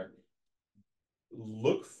indentation there.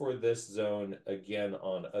 Look for this zone again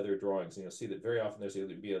on other drawings, and you'll see that very often there's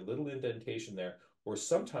either be a little indentation there, or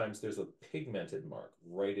sometimes there's a pigmented mark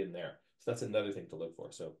right in there. So that's another thing to look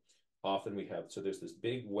for. So often we have, so there's this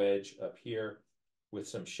big wedge up here with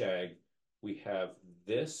some shag. We have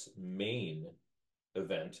this main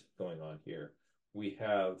event going on here. We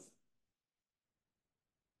have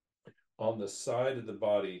on the side of the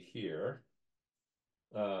body here,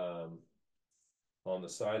 um, on the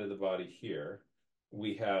side of the body here,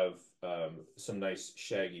 we have some nice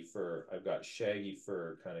shaggy fur. I've got shaggy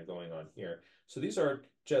fur kind of going on here. So these are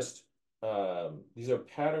just these are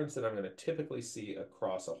patterns that I'm going to typically see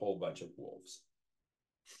across a whole bunch of wolves.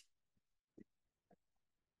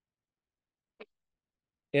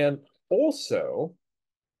 And also,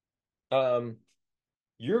 um,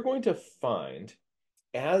 you're going to find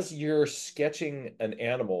as you're sketching an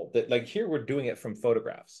animal that like here we're doing it from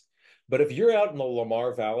photographs. But if you're out in the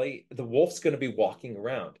Lamar Valley, the wolf's going to be walking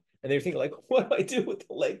around and they're thinking like, what do I do with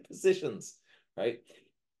the leg positions? Right?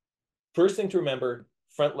 First thing to remember,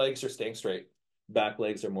 front legs are staying straight, back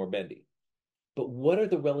legs are more bendy. But what are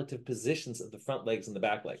the relative positions of the front legs and the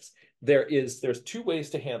back legs? There's two ways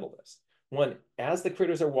to handle this. One, as the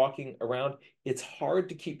critters are walking around, it's hard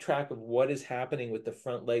to keep track of what is happening with the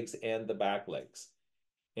front legs and the back legs.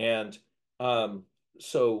 And um,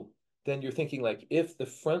 so then you're thinking like if the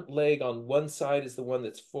front leg on one side is the one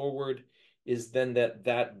that's forward, is then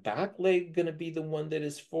that back leg going to be the one that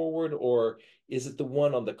is forward, or is it the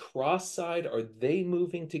one on the cross side? Are they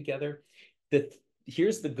moving together? That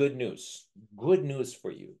here's the good news. Good news for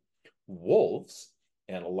you. Wolves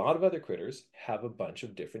and a lot of other critters have a bunch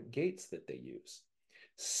of different gaits that they use.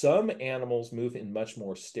 Some animals move in much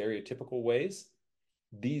more stereotypical ways.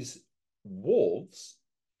 These wolves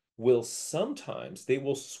will sometimes they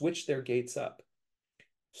will switch their gaits up.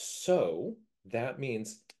 So that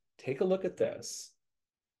means take a look at this.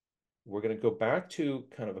 We're going to go back to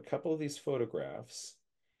kind of a couple of these photographs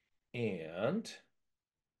and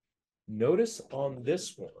notice on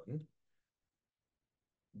this one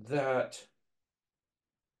that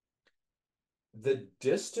the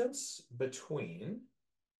distance between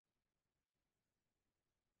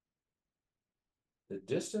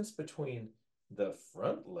the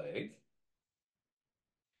front leg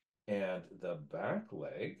and the back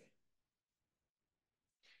leg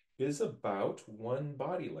is about one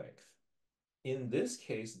body length. In this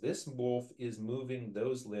case, this wolf is moving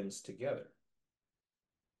those limbs together.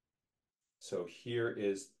 So here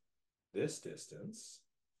is this distance.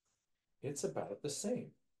 It's about the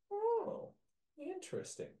same. Oh,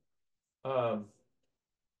 interesting. Um,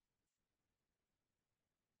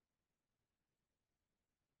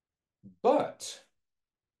 but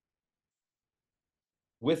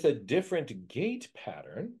with a different gait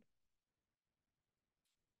pattern,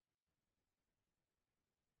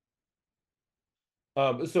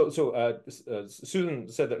 Susan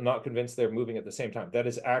said that not convinced they're moving at the same time. That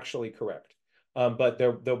is actually correct. But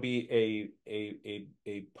there'll be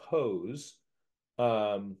a pose.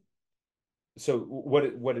 Um, so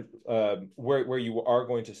where you are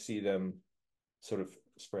going to see them sort of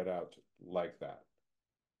spread out like that.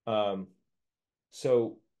 Um,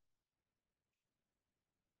 so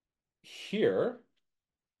here,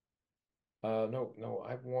 no,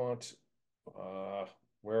 I want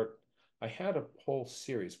where I had a whole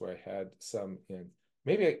series where I had some in.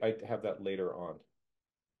 Maybe I have that later on.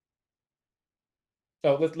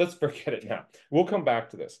 Oh, let's forget it now. We'll come back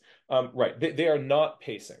to this. Right, they are not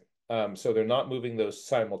pacing, so they're not moving those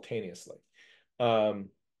simultaneously. Um,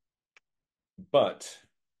 but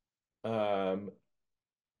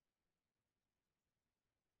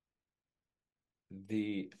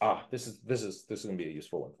this is going to be a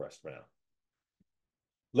useful one for us for now.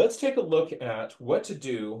 Let's take a look at what to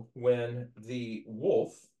do when the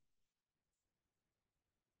wolf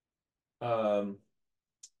um,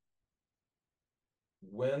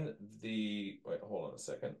 wait, hold on a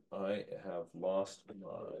second. I have lost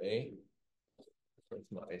where's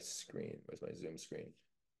my screen? Where's my Zoom screen?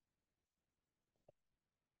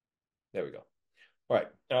 There we go. All right.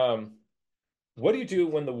 What do you do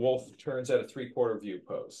when the wolf turns at a three-quarter view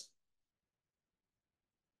pose?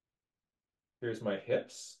 Here's my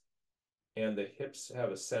hips, and the hips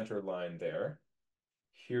have a center line there.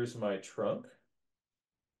 Here's my trunk,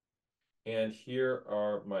 and here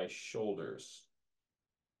are my shoulders,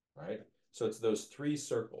 right? So it's those three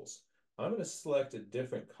circles. I'm going to select a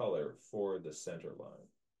different color for the center line.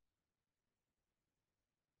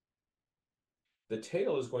 The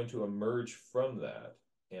tail is going to emerge from that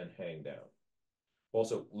and hang down.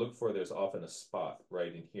 Also, look for there's often a spot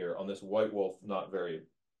right in here. On this white wolf, not very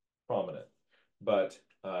prominent, but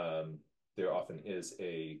there often is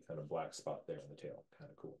a kind of black spot there in the tail. Kind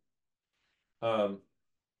of cool.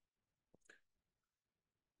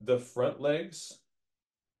 The front legs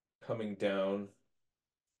coming down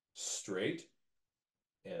straight,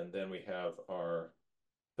 and then we have our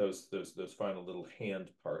those final little hand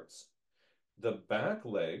parts. The back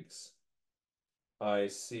legs, I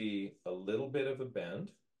see a little bit of a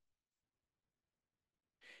bend.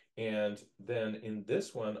 And then in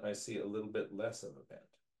this one, I see a little bit less of a bend.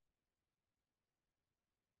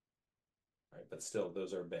 Right, but still,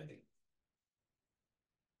 those are bendy.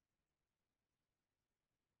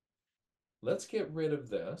 Let's get rid of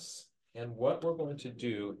this. And what we're going to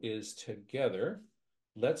do is together,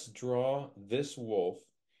 let's draw this wolf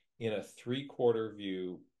in a three-quarter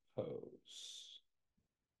view pose.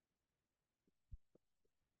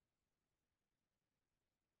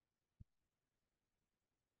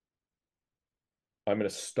 I'm going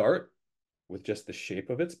to start with just the shape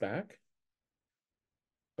of its back,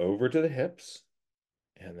 over to the hips,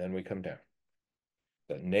 and then we come down.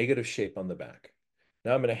 That negative shape on the back.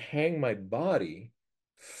 Now I'm going to hang my body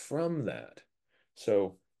from that.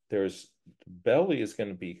 So there's belly is going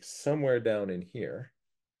to be somewhere down in here,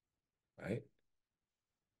 right?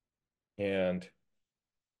 And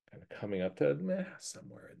kind of coming up to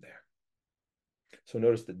somewhere in there. So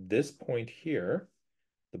notice that this point here,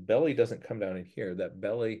 the belly doesn't come down in here. That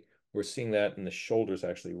belly, we're seeing that in the shoulders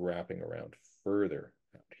actually wrapping around further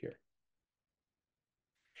out here.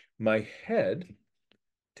 My head,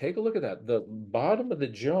 take a look at that. The bottom of the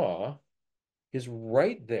jaw is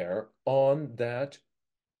right there on that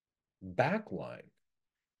back line.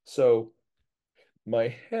 So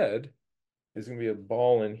my head is going to be a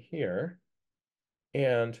ball in here,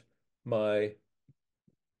 and my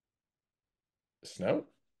snout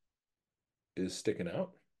is sticking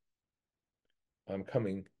out. I'm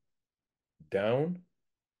coming down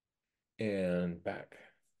and back.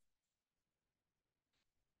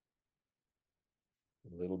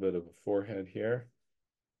 A little bit of a forehead here.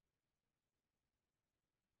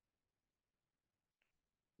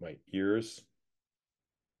 My ears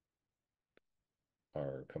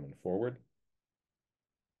are coming forward.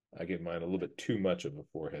 I give mine a little bit too much of a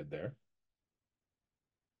forehead there.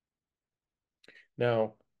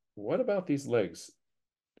 Now, what about these legs?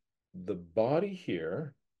 The body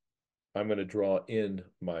here, I'm going to draw in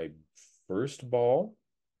my first ball,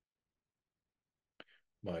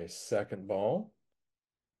 my second ball,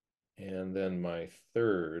 and then my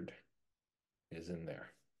third is in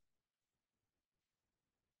there.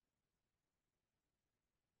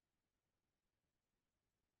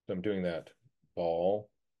 So I'm doing that ball,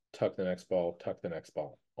 tuck the next ball, tuck the next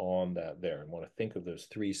ball on that there. I want to think of those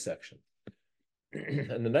three sections.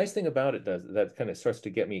 And the nice thing about it does that kind of starts to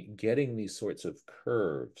get me getting these sorts of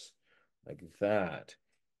curves like that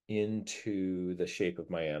into the shape of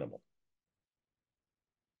my animal.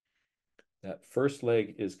 That first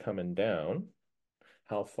leg is coming down.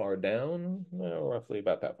 How far down? Well, roughly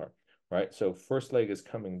about that far, right? So first leg is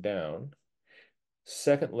coming down.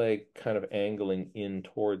 Second leg kind of angling in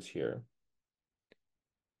towards here.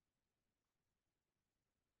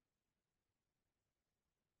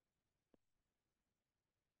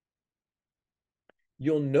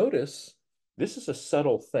 You'll notice this is a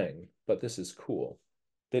subtle thing, but this is cool,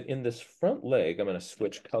 that in this front leg, I'm going to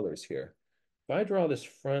switch colors here. If I draw this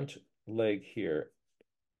front leg here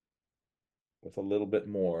with a little bit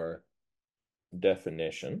more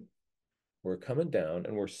definition, we're coming down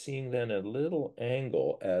and we're seeing then a little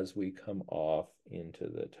angle as we come off into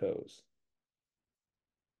the toes.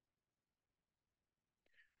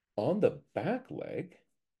 On the back leg,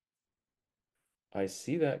 I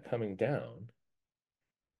see that coming down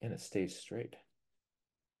and it stays straight.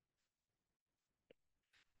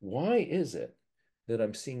 Why is it that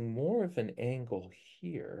I'm seeing more of an angle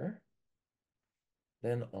here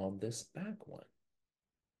than on this back one?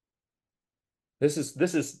 This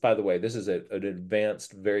is, by the way, this is an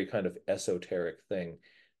advanced, very kind of esoteric thing.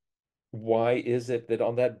 Why is it that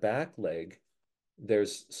on that back leg,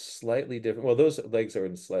 there's slightly different, well, those legs are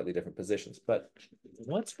in slightly different positions, but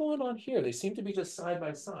what's going on here? They seem to be just side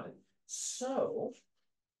by side. So,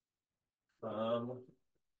 over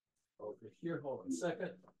here, hold on a second.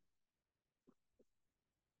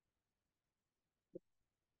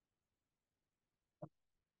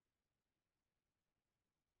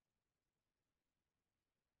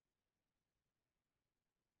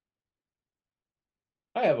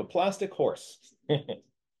 I have a plastic horse.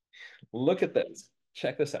 Look at this.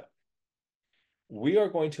 Check this out. We are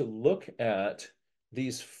going to look at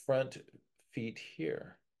these front feet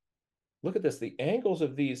here. Look at this. The angles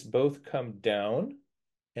of these both come down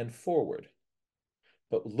and forward.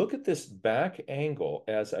 But look at this back angle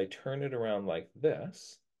as I turn it around like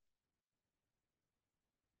this.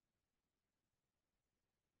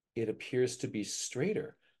 It appears to be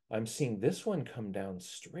straighter. I'm seeing this one come down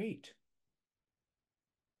straight.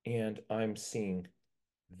 And I'm seeing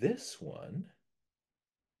this one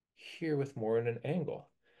here with more in an angle.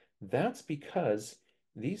 That's because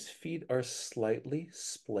these feet are slightly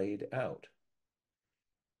splayed out.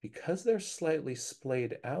 Because they're slightly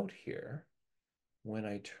splayed out here, when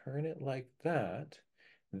I turn it like that,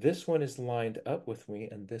 this one is lined up with me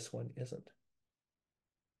and this one isn't.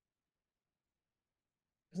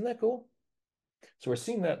 Isn't that cool? So we're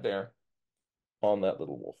seeing that there on that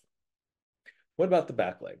little wolf. What about the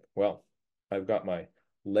back leg? Well, I've got my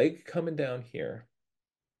leg coming down here.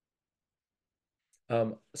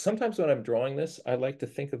 Sometimes when I'm drawing this, I like to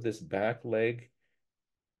think of this back leg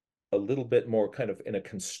a little bit more kind of in a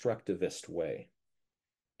constructivist way.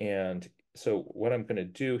 And so what I'm going to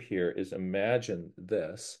do here is imagine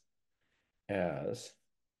this as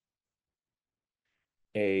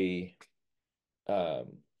a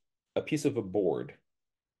um, a piece of a board,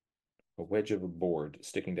 a wedge of a board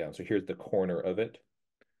sticking down. So here's the corner of it.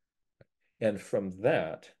 And from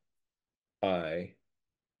that, I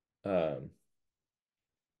um,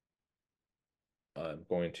 I'm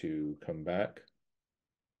going to come back.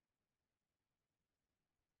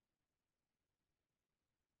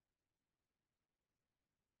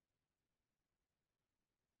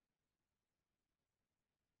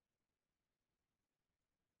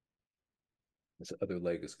 This other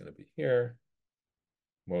leg is going to be here,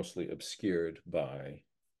 mostly obscured by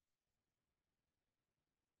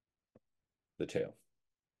the tail.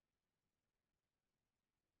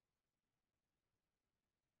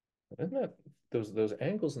 Isn't that those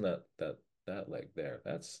angles in that leg there?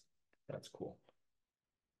 That's cool.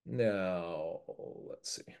 Now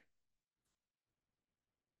let's see.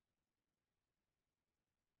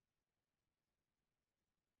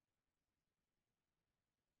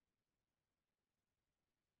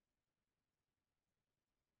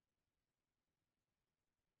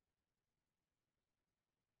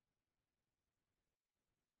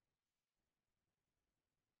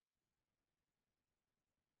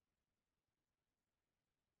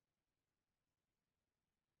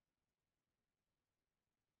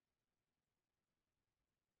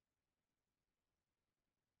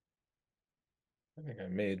 I think I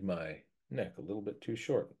made my neck a little bit too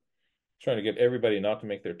short. Trying to get everybody not to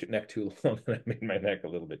make their neck too long, and I made my neck a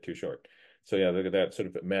little bit too short. So yeah, look at that. Sort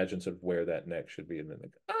of imagine sort of where that neck should be, and then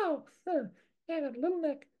like, oh, yeah, little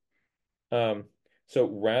neck. Um, so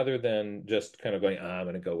rather than just kind of going, I'm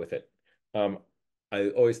going to go with it, um, I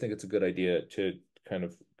always think it's a good idea to kind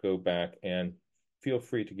of go back and feel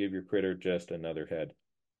free to give your critter just another head.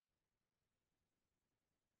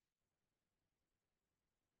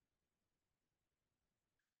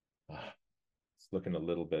 It's looking a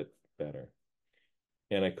little bit better.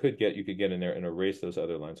 And you could get in there and erase those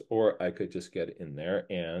other lines, or I could just get in there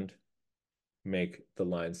and make the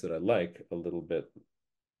lines that I like a little bit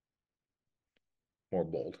more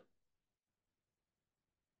bold.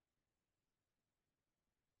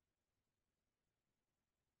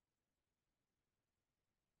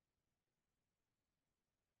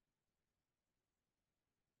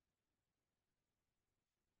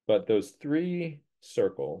 But those three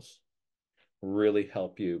circles really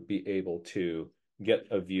help you be able to get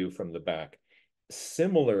a view from the back.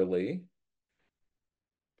 Similarly,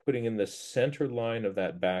 putting in the center line of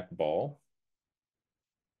that back ball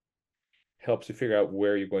helps you figure out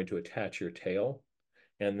where you're going to attach your tail,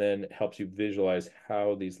 and then helps you visualize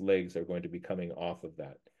how these legs are going to be coming off of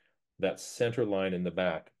that. That center line in the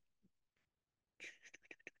back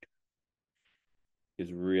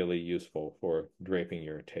is really useful for draping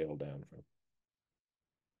your tail down from.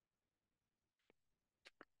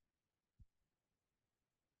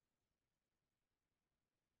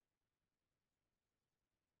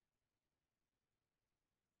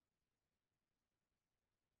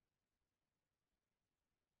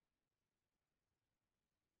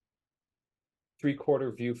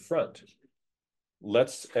 Three-quarter view front.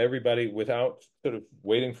 Let's everybody, without sort of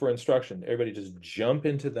waiting for instruction, everybody just jump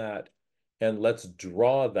into that and let's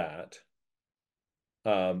draw that,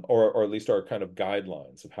 or at least our kind of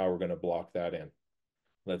guidelines of how we're going to block that in.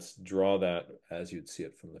 Let's draw that as you'd see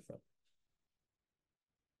it from the front.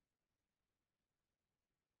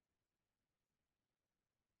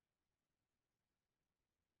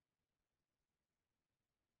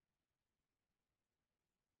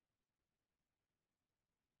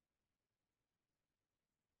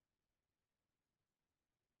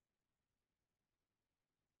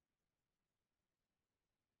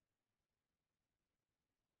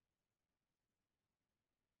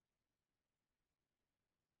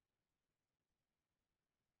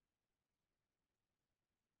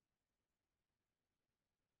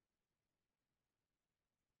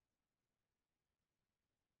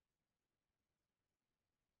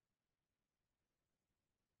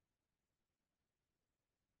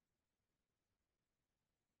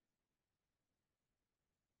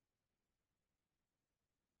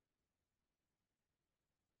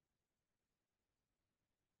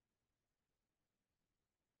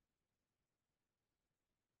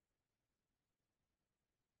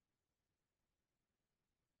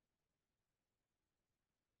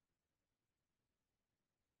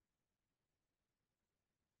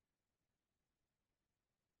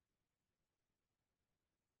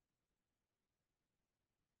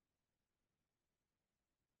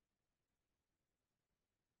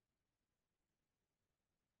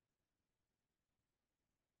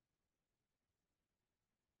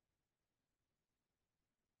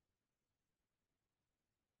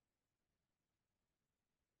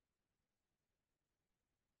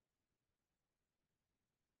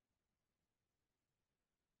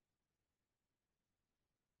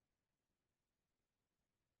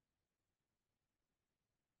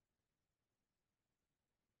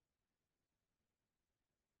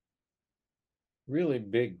 Really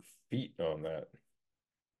big feet on that.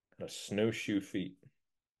 Kind of snowshoe feet.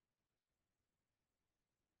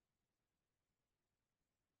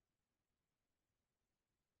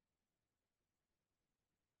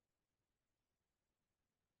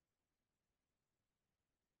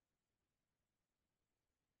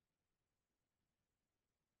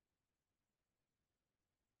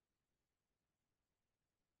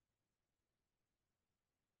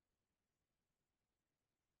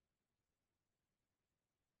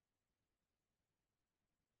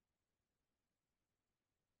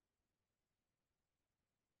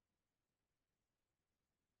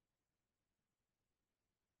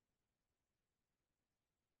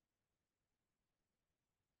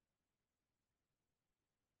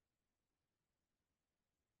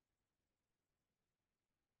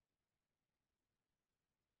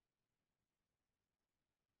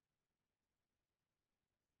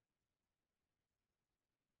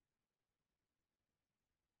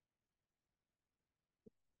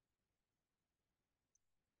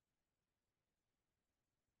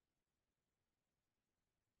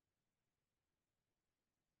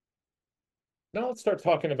 Now let's start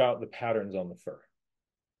talking about the patterns on the fur.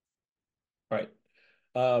 All right.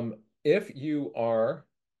 If you are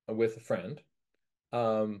with a friend,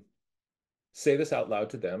 um, say this out loud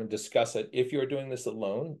to them and discuss it. If you're doing this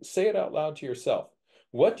alone, say it out loud to yourself.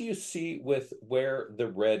 What do you see with where the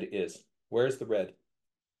red is? Where's the red?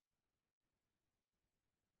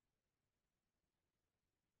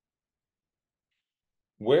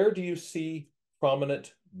 Where do you see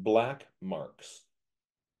prominent black marks?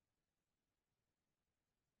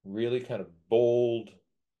 Really kind of bold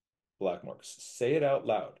black marks. Say it out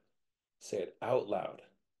loud. Say it out loud.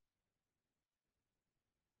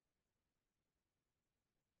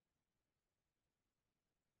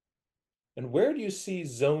 And where do you see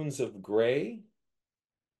zones of gray,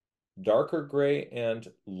 darker gray, and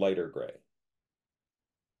lighter gray?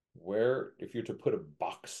 Where, if you're to put a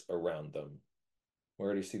box around them,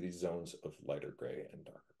 where do you see these zones of lighter gray and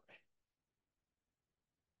darker gray?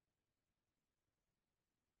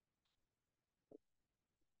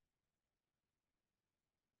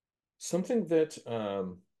 Something that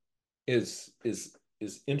is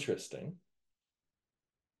interesting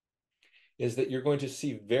is that you're going to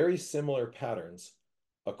see very similar patterns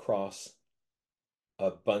across a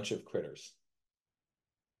bunch of critters.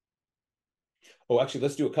 Oh, actually,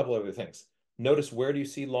 let's do a couple other things. Notice, where do you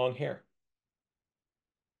see long hair?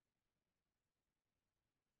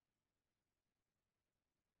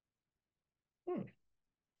 Hmm.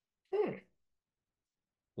 Hmm.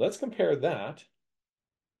 Let's compare that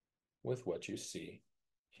with what you see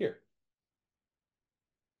here.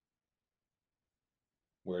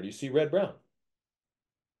 Where do you see red-brown?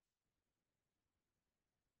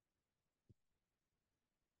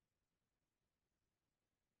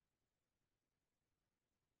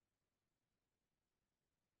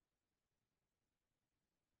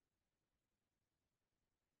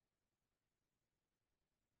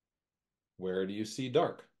 Where do you see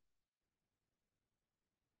dark?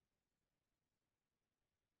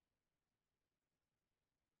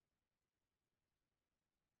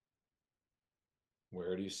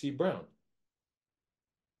 Where do you see brown?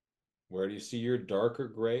 Where do you see your darker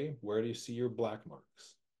gray? Where do you see your black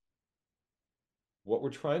marks? What we're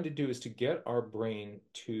trying to do is to get our brain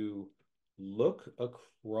to look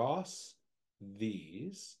across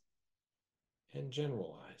these and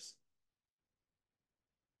generalize.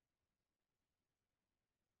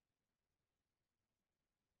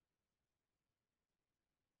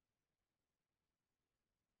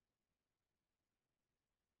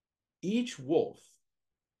 Each wolf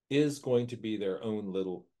is going to be their own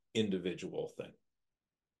little individual thing.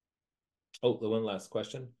 Oh, the one last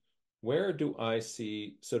question. Where do I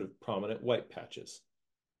see sort of prominent white patches?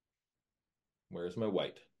 Where's my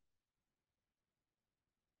white?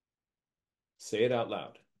 Say it out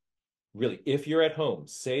loud. Really, if you're at home,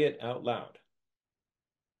 say it out loud.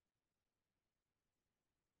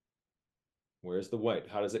 Where's the white?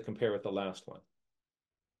 How does it compare with the last one?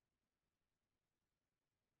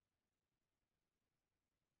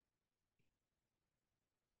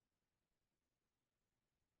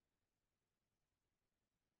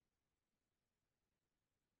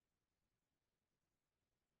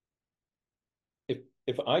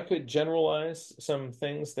 If I could generalize some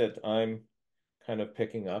things that I'm kind of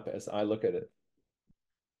picking up as I look at it.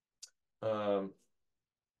 Um,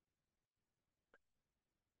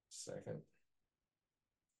 Second.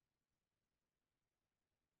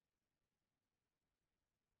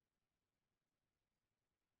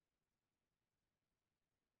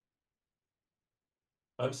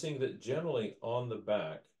 I'm seeing that generally on the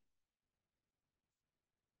back,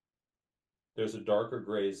 there's a darker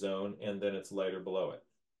gray zone and then it's lighter below it.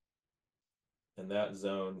 And that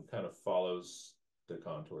zone kind of follows the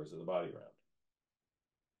contours of the body round.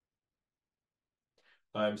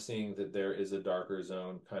 I'm seeing that there is a darker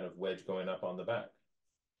zone kind of wedge going up on the back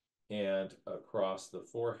and across the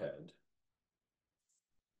forehead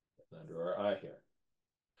under our eye here.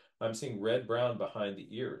 I'm seeing red-brown behind the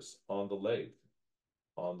ears, on the leg,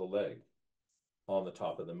 on the leg, on the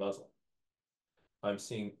top of the muzzle. I'm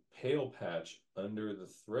seeing pale patch under the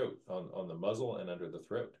throat, on the muzzle and under the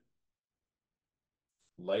throat.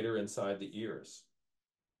 Lighter inside the ears.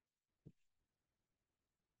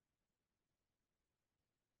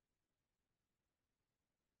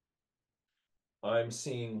 I'm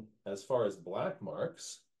seeing, as far as black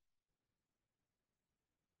marks,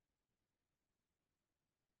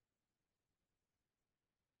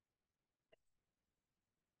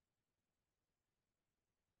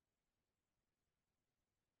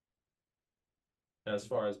 as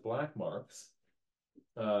far as black marks,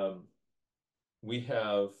 um, we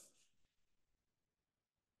have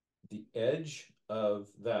the edge of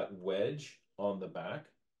that wedge on the back.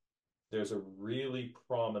 There's a really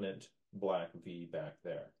prominent black V back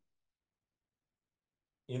there.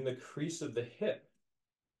 In the crease of the hip,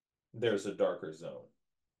 there's a darker zone.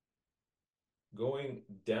 Going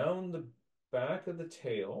down the back of the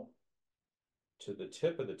tail to the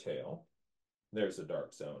tip of the tail, there's a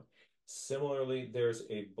dark zone. Similarly, there's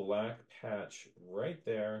a black patch right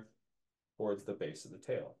there towards the base of the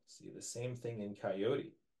tail. See the same thing in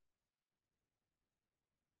coyote.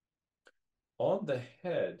 on the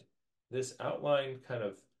head, this outline kind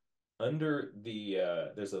of under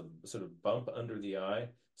the, there's a sort of bump under the eye.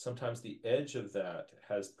 Sometimes the edge of that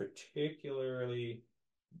has particularly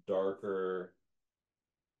darker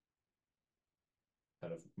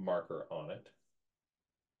kind of marker on it.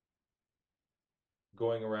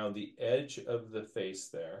 Going around the edge of the face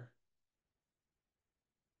there.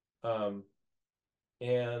 And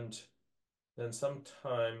then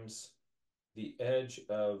sometimes the edge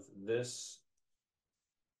of this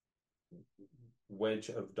wedge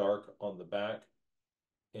of dark on the back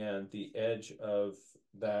and the edge of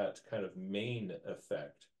that kind of mane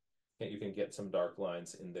effect. You can get some dark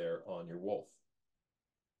lines in there on your wolf.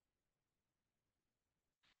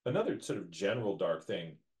 Another sort of general dark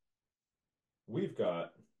thing, we've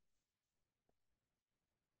got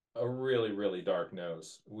a really, really dark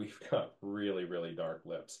nose. We've got really, really dark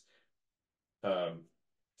lips. So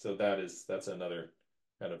that's another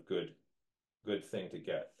kind of good thing to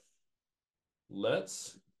get.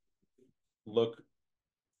 Let's look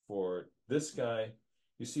for this guy.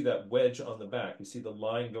 You see that wedge on the back. You see the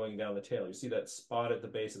line going down the tail. You see that spot at the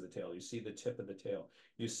base of the tail. You see the tip of the tail.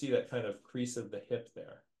 You see that kind of crease of the hip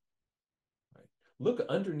there. Right. Look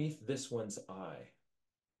underneath this one's eye.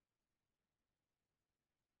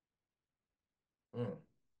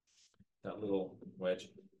 That little wedge.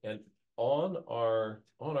 And on our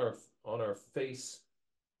face,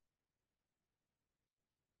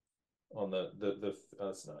 on the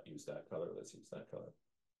let's not use that color. Let's use that color.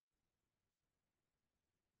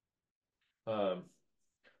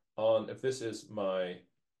 On if this is my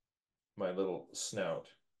little snout,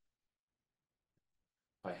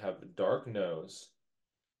 I have a dark nose,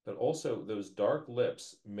 but also those dark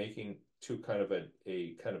lips making to kind of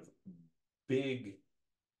a kind of big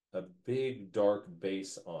dark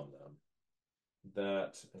base on them.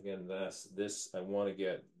 That again, this I want to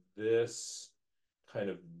get this kind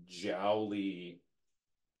of jowly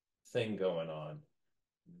thing going on.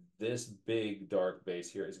 This big dark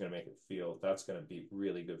base here is going to make it feel, that's going to be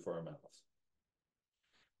really good for our mouths.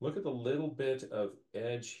 Look at the little bit of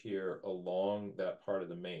edge here along that part of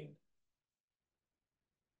the mane.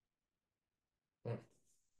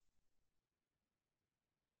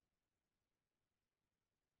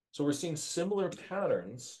 So we're seeing similar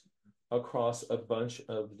patterns across a bunch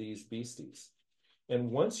of these beasties.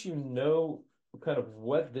 And once you know kind of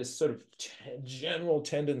what this sort of general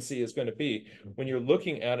tendency is going to be, when you're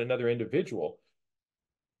looking at another individual,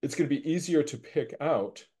 it's going to be easier to pick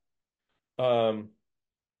out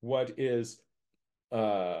what is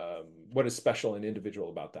special and individual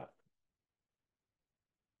about that.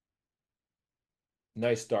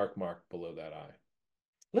 Nice dark mark below that eye.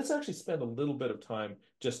 Let's actually spend a little bit of time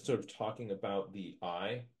just sort of talking about the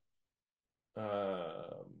eye.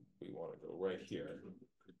 We want to go right here.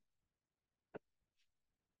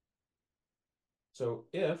 So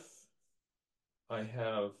if I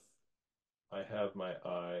have my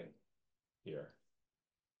eye here.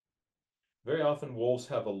 Very often wolves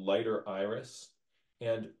have a lighter iris,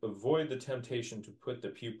 and avoid the temptation to put the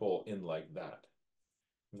pupil in like that.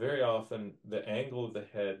 Very often the angle of the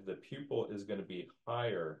head, the pupil is going to be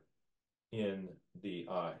higher in the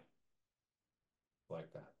eye,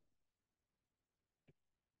 like that.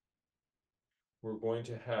 We're going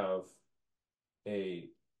to have an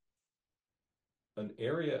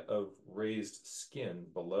area of raised skin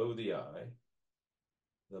below the eye,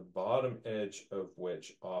 the bottom edge of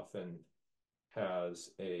which often has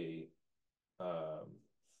a, by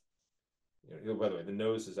the way, the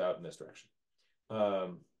nose is out in this direction.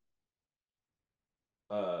 The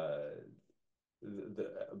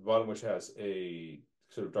bottom which has a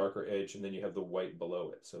sort of darker edge, and then you have the white below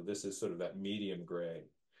it. So this is sort of that medium gray.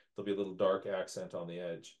 There'll be a little dark accent on the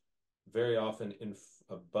edge. Very often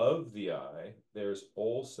above the eye, there's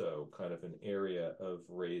also kind of an area of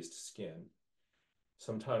raised skin,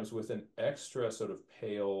 sometimes with an extra sort of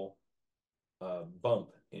pale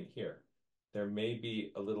bump in here. There may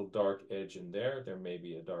be a little dark edge in there. There may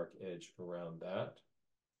be a dark edge around that.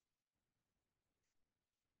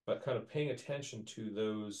 But kind of paying attention to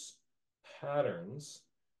those patterns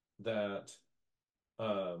that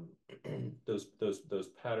those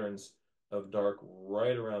patterns of dark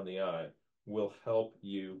right around the eye will help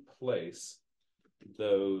you place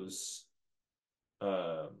those.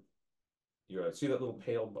 You see that little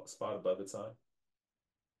pale spot above its eye?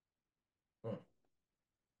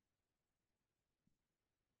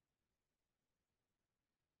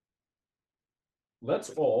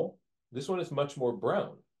 This one is much more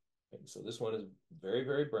brown. Okay, so this one is very,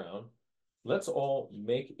 very brown. Let's all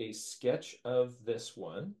make a sketch of this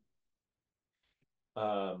one.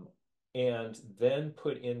 and then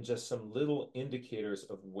put in just some little indicators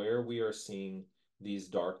of where we are seeing these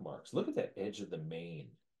dark marks. Look at that edge of the mane.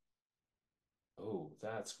 Oh,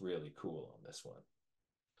 that's really cool on this one.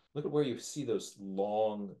 Look at where you see those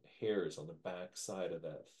long hairs on the back side of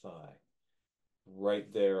that thigh.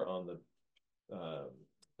 Right there on the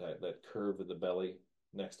that curve of the belly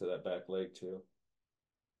next to that back leg too.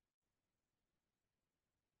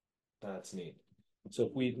 That's neat. So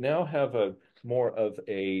if we now have a more of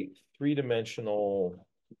a three-dimensional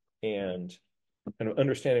and kind of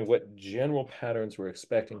understanding what general patterns we're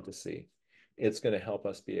expecting to see, it's going to help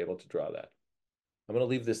us be able to draw that. I'm going to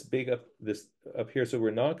leave this up here, so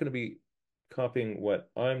we're not going to be copying what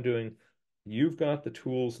I'm doing. You've got the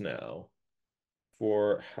tools now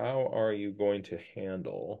for how are you going to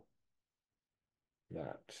handle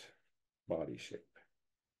that body shape.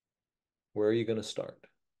 Where are you going to start?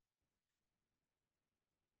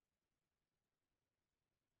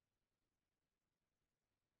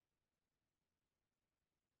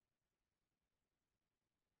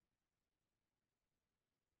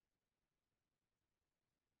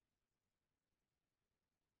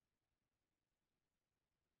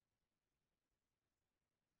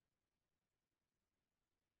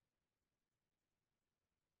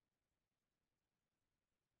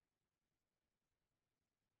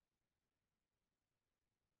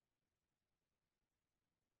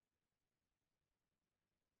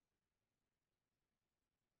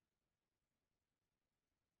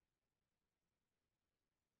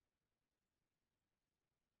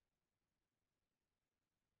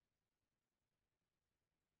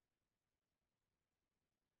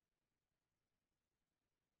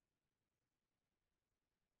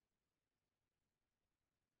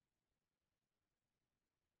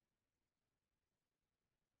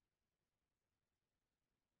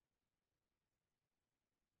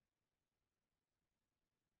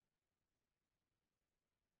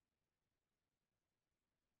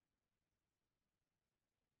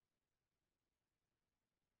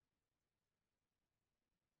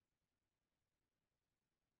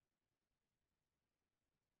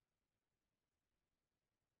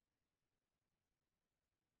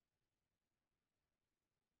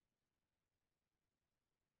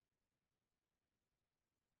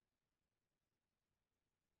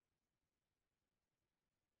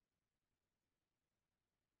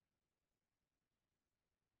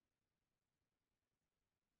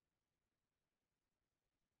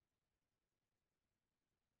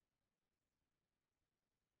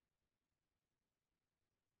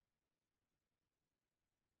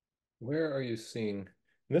 Where are you seeing?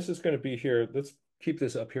 And this is going to be here. Let's keep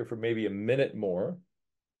this up here for maybe a minute more.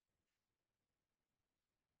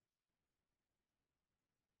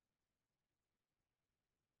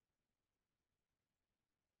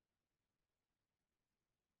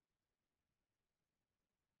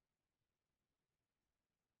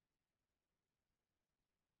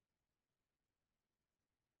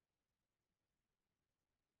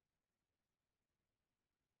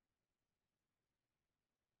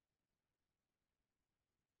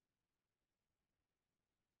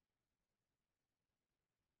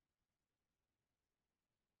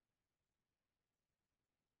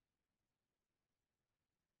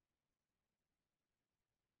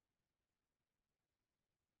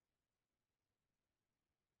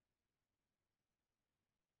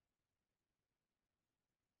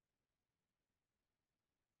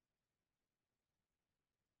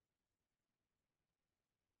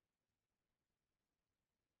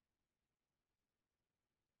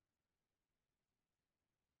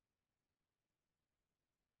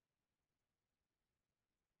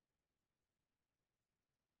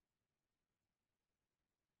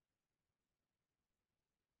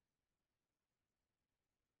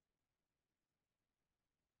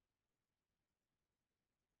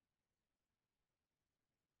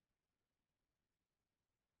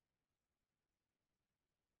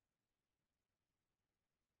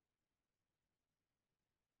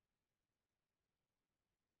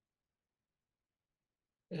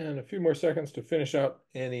 And a few more seconds to finish out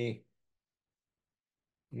any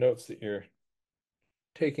notes that you're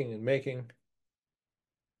taking and making.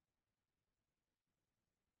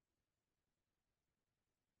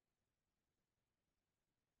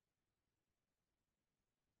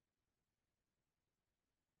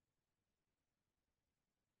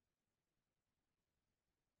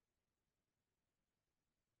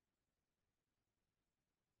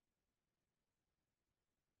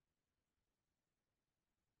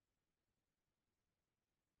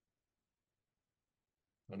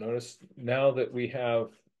 I'll notice now that we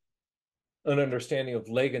have an understanding of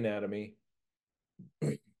leg anatomy,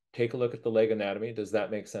 Take a look at the leg anatomy. Does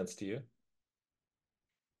that make sense to you?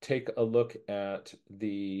 Take a look at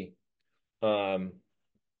um,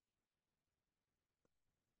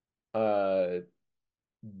 uh,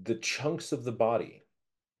 the chunks of the body,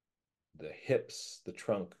 the hips, the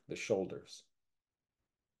trunk, the shoulders.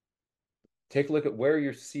 Take a look at where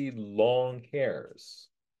you see long hairs.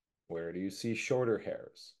 Where do you see shorter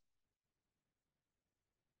hairs?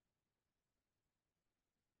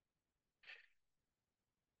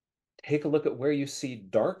 Take a look at where you see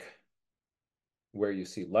dark, where you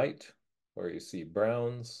see light, where you see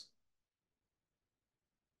browns.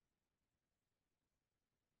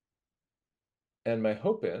 And my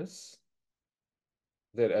hope is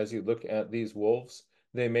that as you look at these wolves,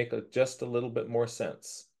 they make just a little bit more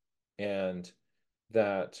sense, and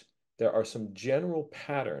that there are some general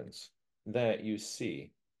patterns that you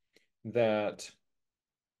see that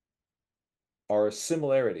are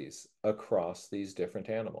similarities across these different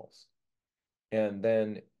animals. And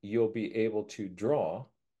then you'll be able to draw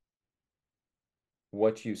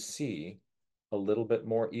what you see a little bit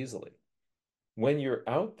more easily. When you're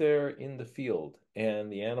out there in the field and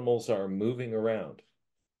the animals are moving around,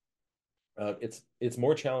 it's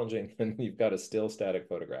more challenging when you've got a still static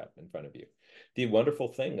photograph in front of you. The wonderful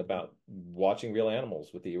thing about watching real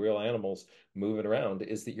animals with the real animals moving around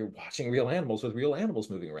is that you're watching real animals with real animals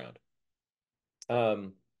moving around.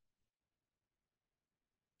 Um,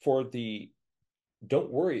 for the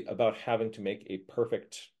Don't worry about having to make a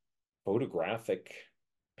perfect photographic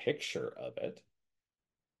picture of it.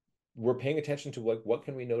 We're paying attention to what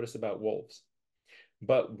can we notice about wolves.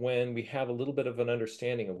 But when we have a little bit of an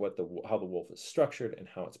understanding of how the wolf is structured and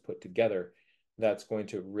how it's put together, that's going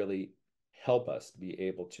to really help us be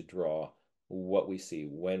able to draw what we see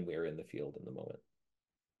when we're in the field in the moment.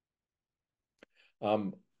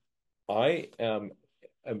 I am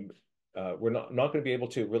we're not going to be able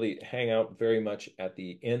to really hang out very much at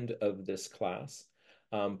the end of this class,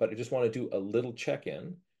 but I just want to do a little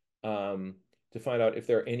check-in to find out if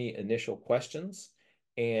there are any initial questions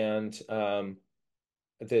and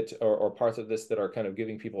that or parts of this that are kind of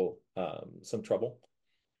giving people some trouble.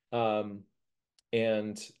 Um,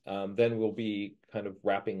 and then we'll be kind of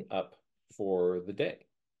wrapping up for the day.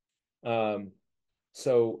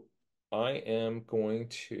 So I am going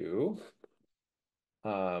to,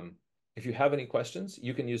 if you have any questions,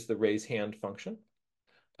 you can use the raise hand function.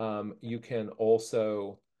 You can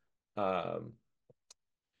also um,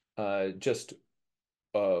 just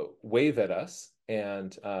wave at us,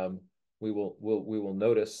 and we will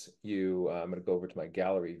notice you. I'm going to go over to my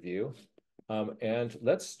gallery view, and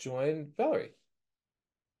let's join Valerie.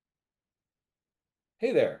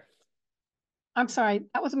 Hey there. I'm sorry,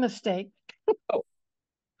 that was a mistake.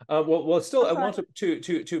 Oh, well, still, I'm I sorry.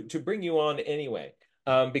 want to bring you on anyway,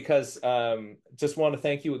 because just want to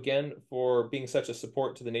thank you again for being such a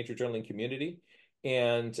support to the nature journaling community,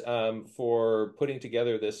 and for putting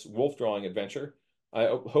together this wolf drawing adventure. I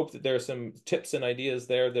hope that there are some tips and ideas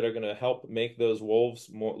there that are going to help make those wolves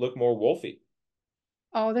look more wolfy.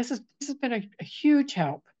 Oh, this has been a huge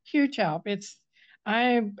help, huge help.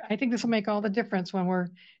 I think this will make all the difference when we're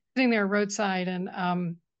sitting there roadside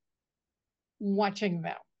and watching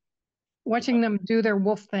them, watching them do their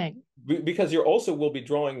wolf thing. Because you also will be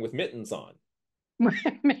drawing with mittens on.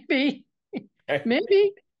 Maybe,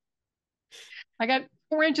 maybe. I got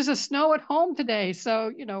 4 inches of snow at home today,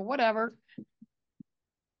 so whatever.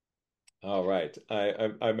 All right.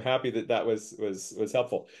 I'm happy that that was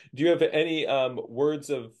helpful. Do you have any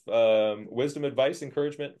words of wisdom, advice,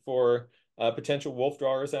 encouragement for potential wolf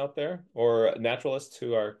drawers out there or naturalists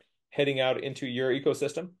who are heading out into your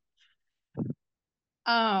ecosystem?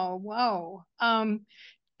 Oh, whoa.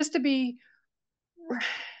 Just to be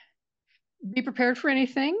prepared for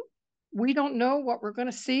anything. We don't know what we're going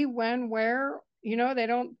to see, when, where. They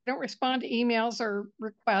don't respond to emails or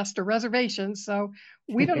requests or reservations, so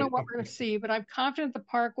we don't know what we're going to see. But I'm confident the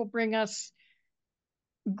park will bring us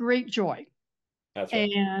great joy That's right.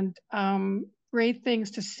 and great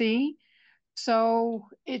things to see. So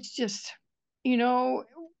it's just, you know,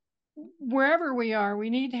 wherever we are, we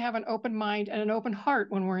need to have an open mind and an open heart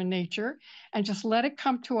when we're in nature, and just let it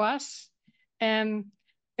come to us. And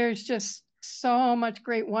there's just so much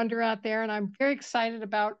great wonder out there, and I'm very excited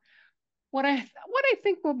about what I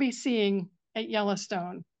think we'll be seeing at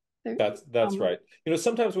Yellowstone. That's Um, right.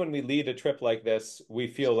 Sometimes when we lead a trip like this, we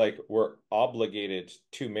feel like we're obligated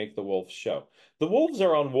to make the wolves show. The wolves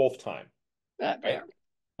are on wolf time, right? there.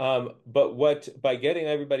 But by getting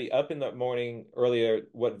everybody up in the morning earlier,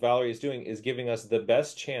 what Valerie is doing is giving us the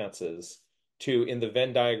best chances to, in the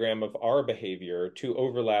Venn diagram of our behavior, to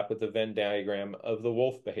overlap with the Venn diagram of the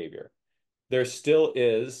wolf behavior. there still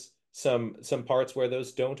is some parts where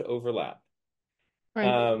those don't overlap.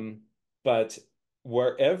 Right. But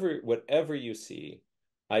whatever you see,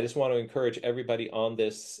 I just want to encourage everybody on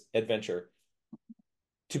this adventure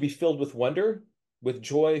to be filled with wonder, with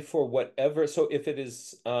joy for whatever. So if it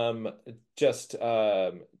is just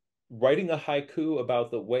writing a haiku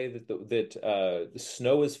about the way that the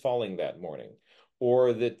snow is falling that morning,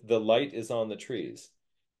 or that the light is on the trees,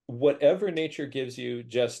 whatever nature gives you,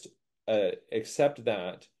 just accept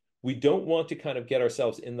that. We don't want to kind of get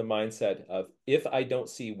ourselves in the mindset of, if I don't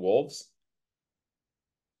see wolves,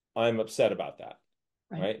 I'm upset about that,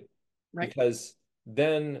 Right. right? Right. Because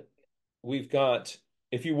then we've got,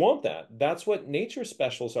 if you want that, that's what nature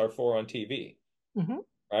specials are for on TV, Mm-hmm.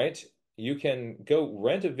 right? You can go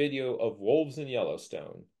rent a video of wolves in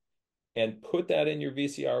Yellowstone and put that in your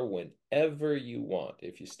VCR whenever you want,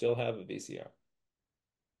 if you still have a VCR.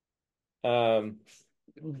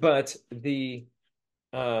 But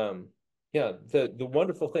yeah, the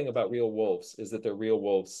wonderful thing about real wolves is that they're real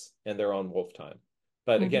wolves and they're on wolf time.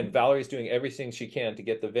 But again, Mm-hmm. Valerie's doing everything she can to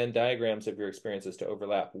get the Venn diagrams of your experiences to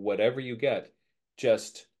overlap. Whatever you get,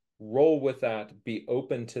 just roll with that, be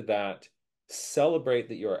open to that, celebrate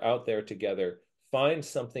that you're out there together, find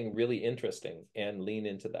something really interesting and lean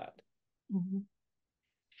into that. Mm-hmm.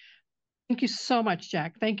 Thank you so much,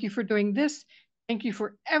 Jack. Thank you for doing this. Thank you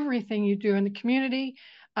for everything you do in the community.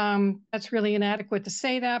 That's really inadequate to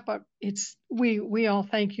say that, but we all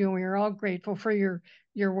thank you, and we are all grateful for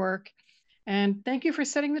your work. And thank you for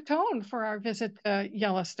setting the tone for our visit to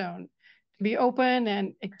Yellowstone. To be open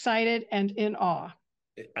and excited and in awe.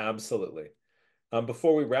 Absolutely.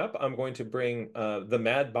 Before we wrap, I'm going to bring the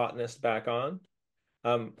mad botanist back on.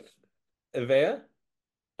 Um, Evea,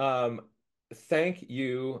 Um, thank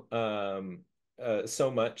you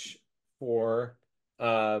so much for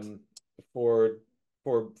um, for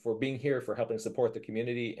for being here, for helping support the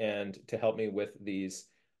community, and to help me with these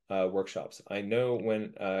workshops. I know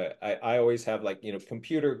when I always have, like,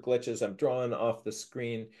 computer glitches. I'm drawing off the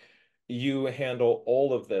screen. You handle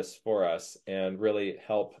all of this for us and really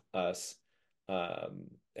help us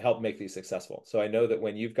help make these successful. So I know that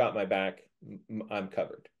when you've got my back, I'm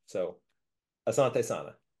covered. So asante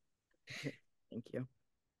sana. Thank you.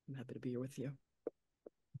 I'm happy to be here with you.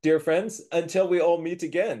 Dear friends, until we all meet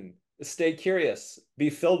again, stay curious, be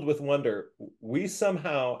filled with wonder. We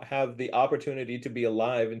somehow have the opportunity to be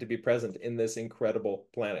alive and to be present in this incredible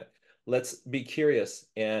planet. Let's be curious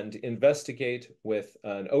and investigate with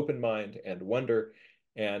an open mind and wonder.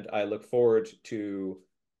 And I look forward to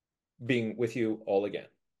being with you all again.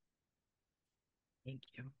 Thank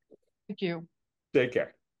you. Thank you. Take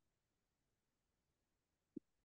care.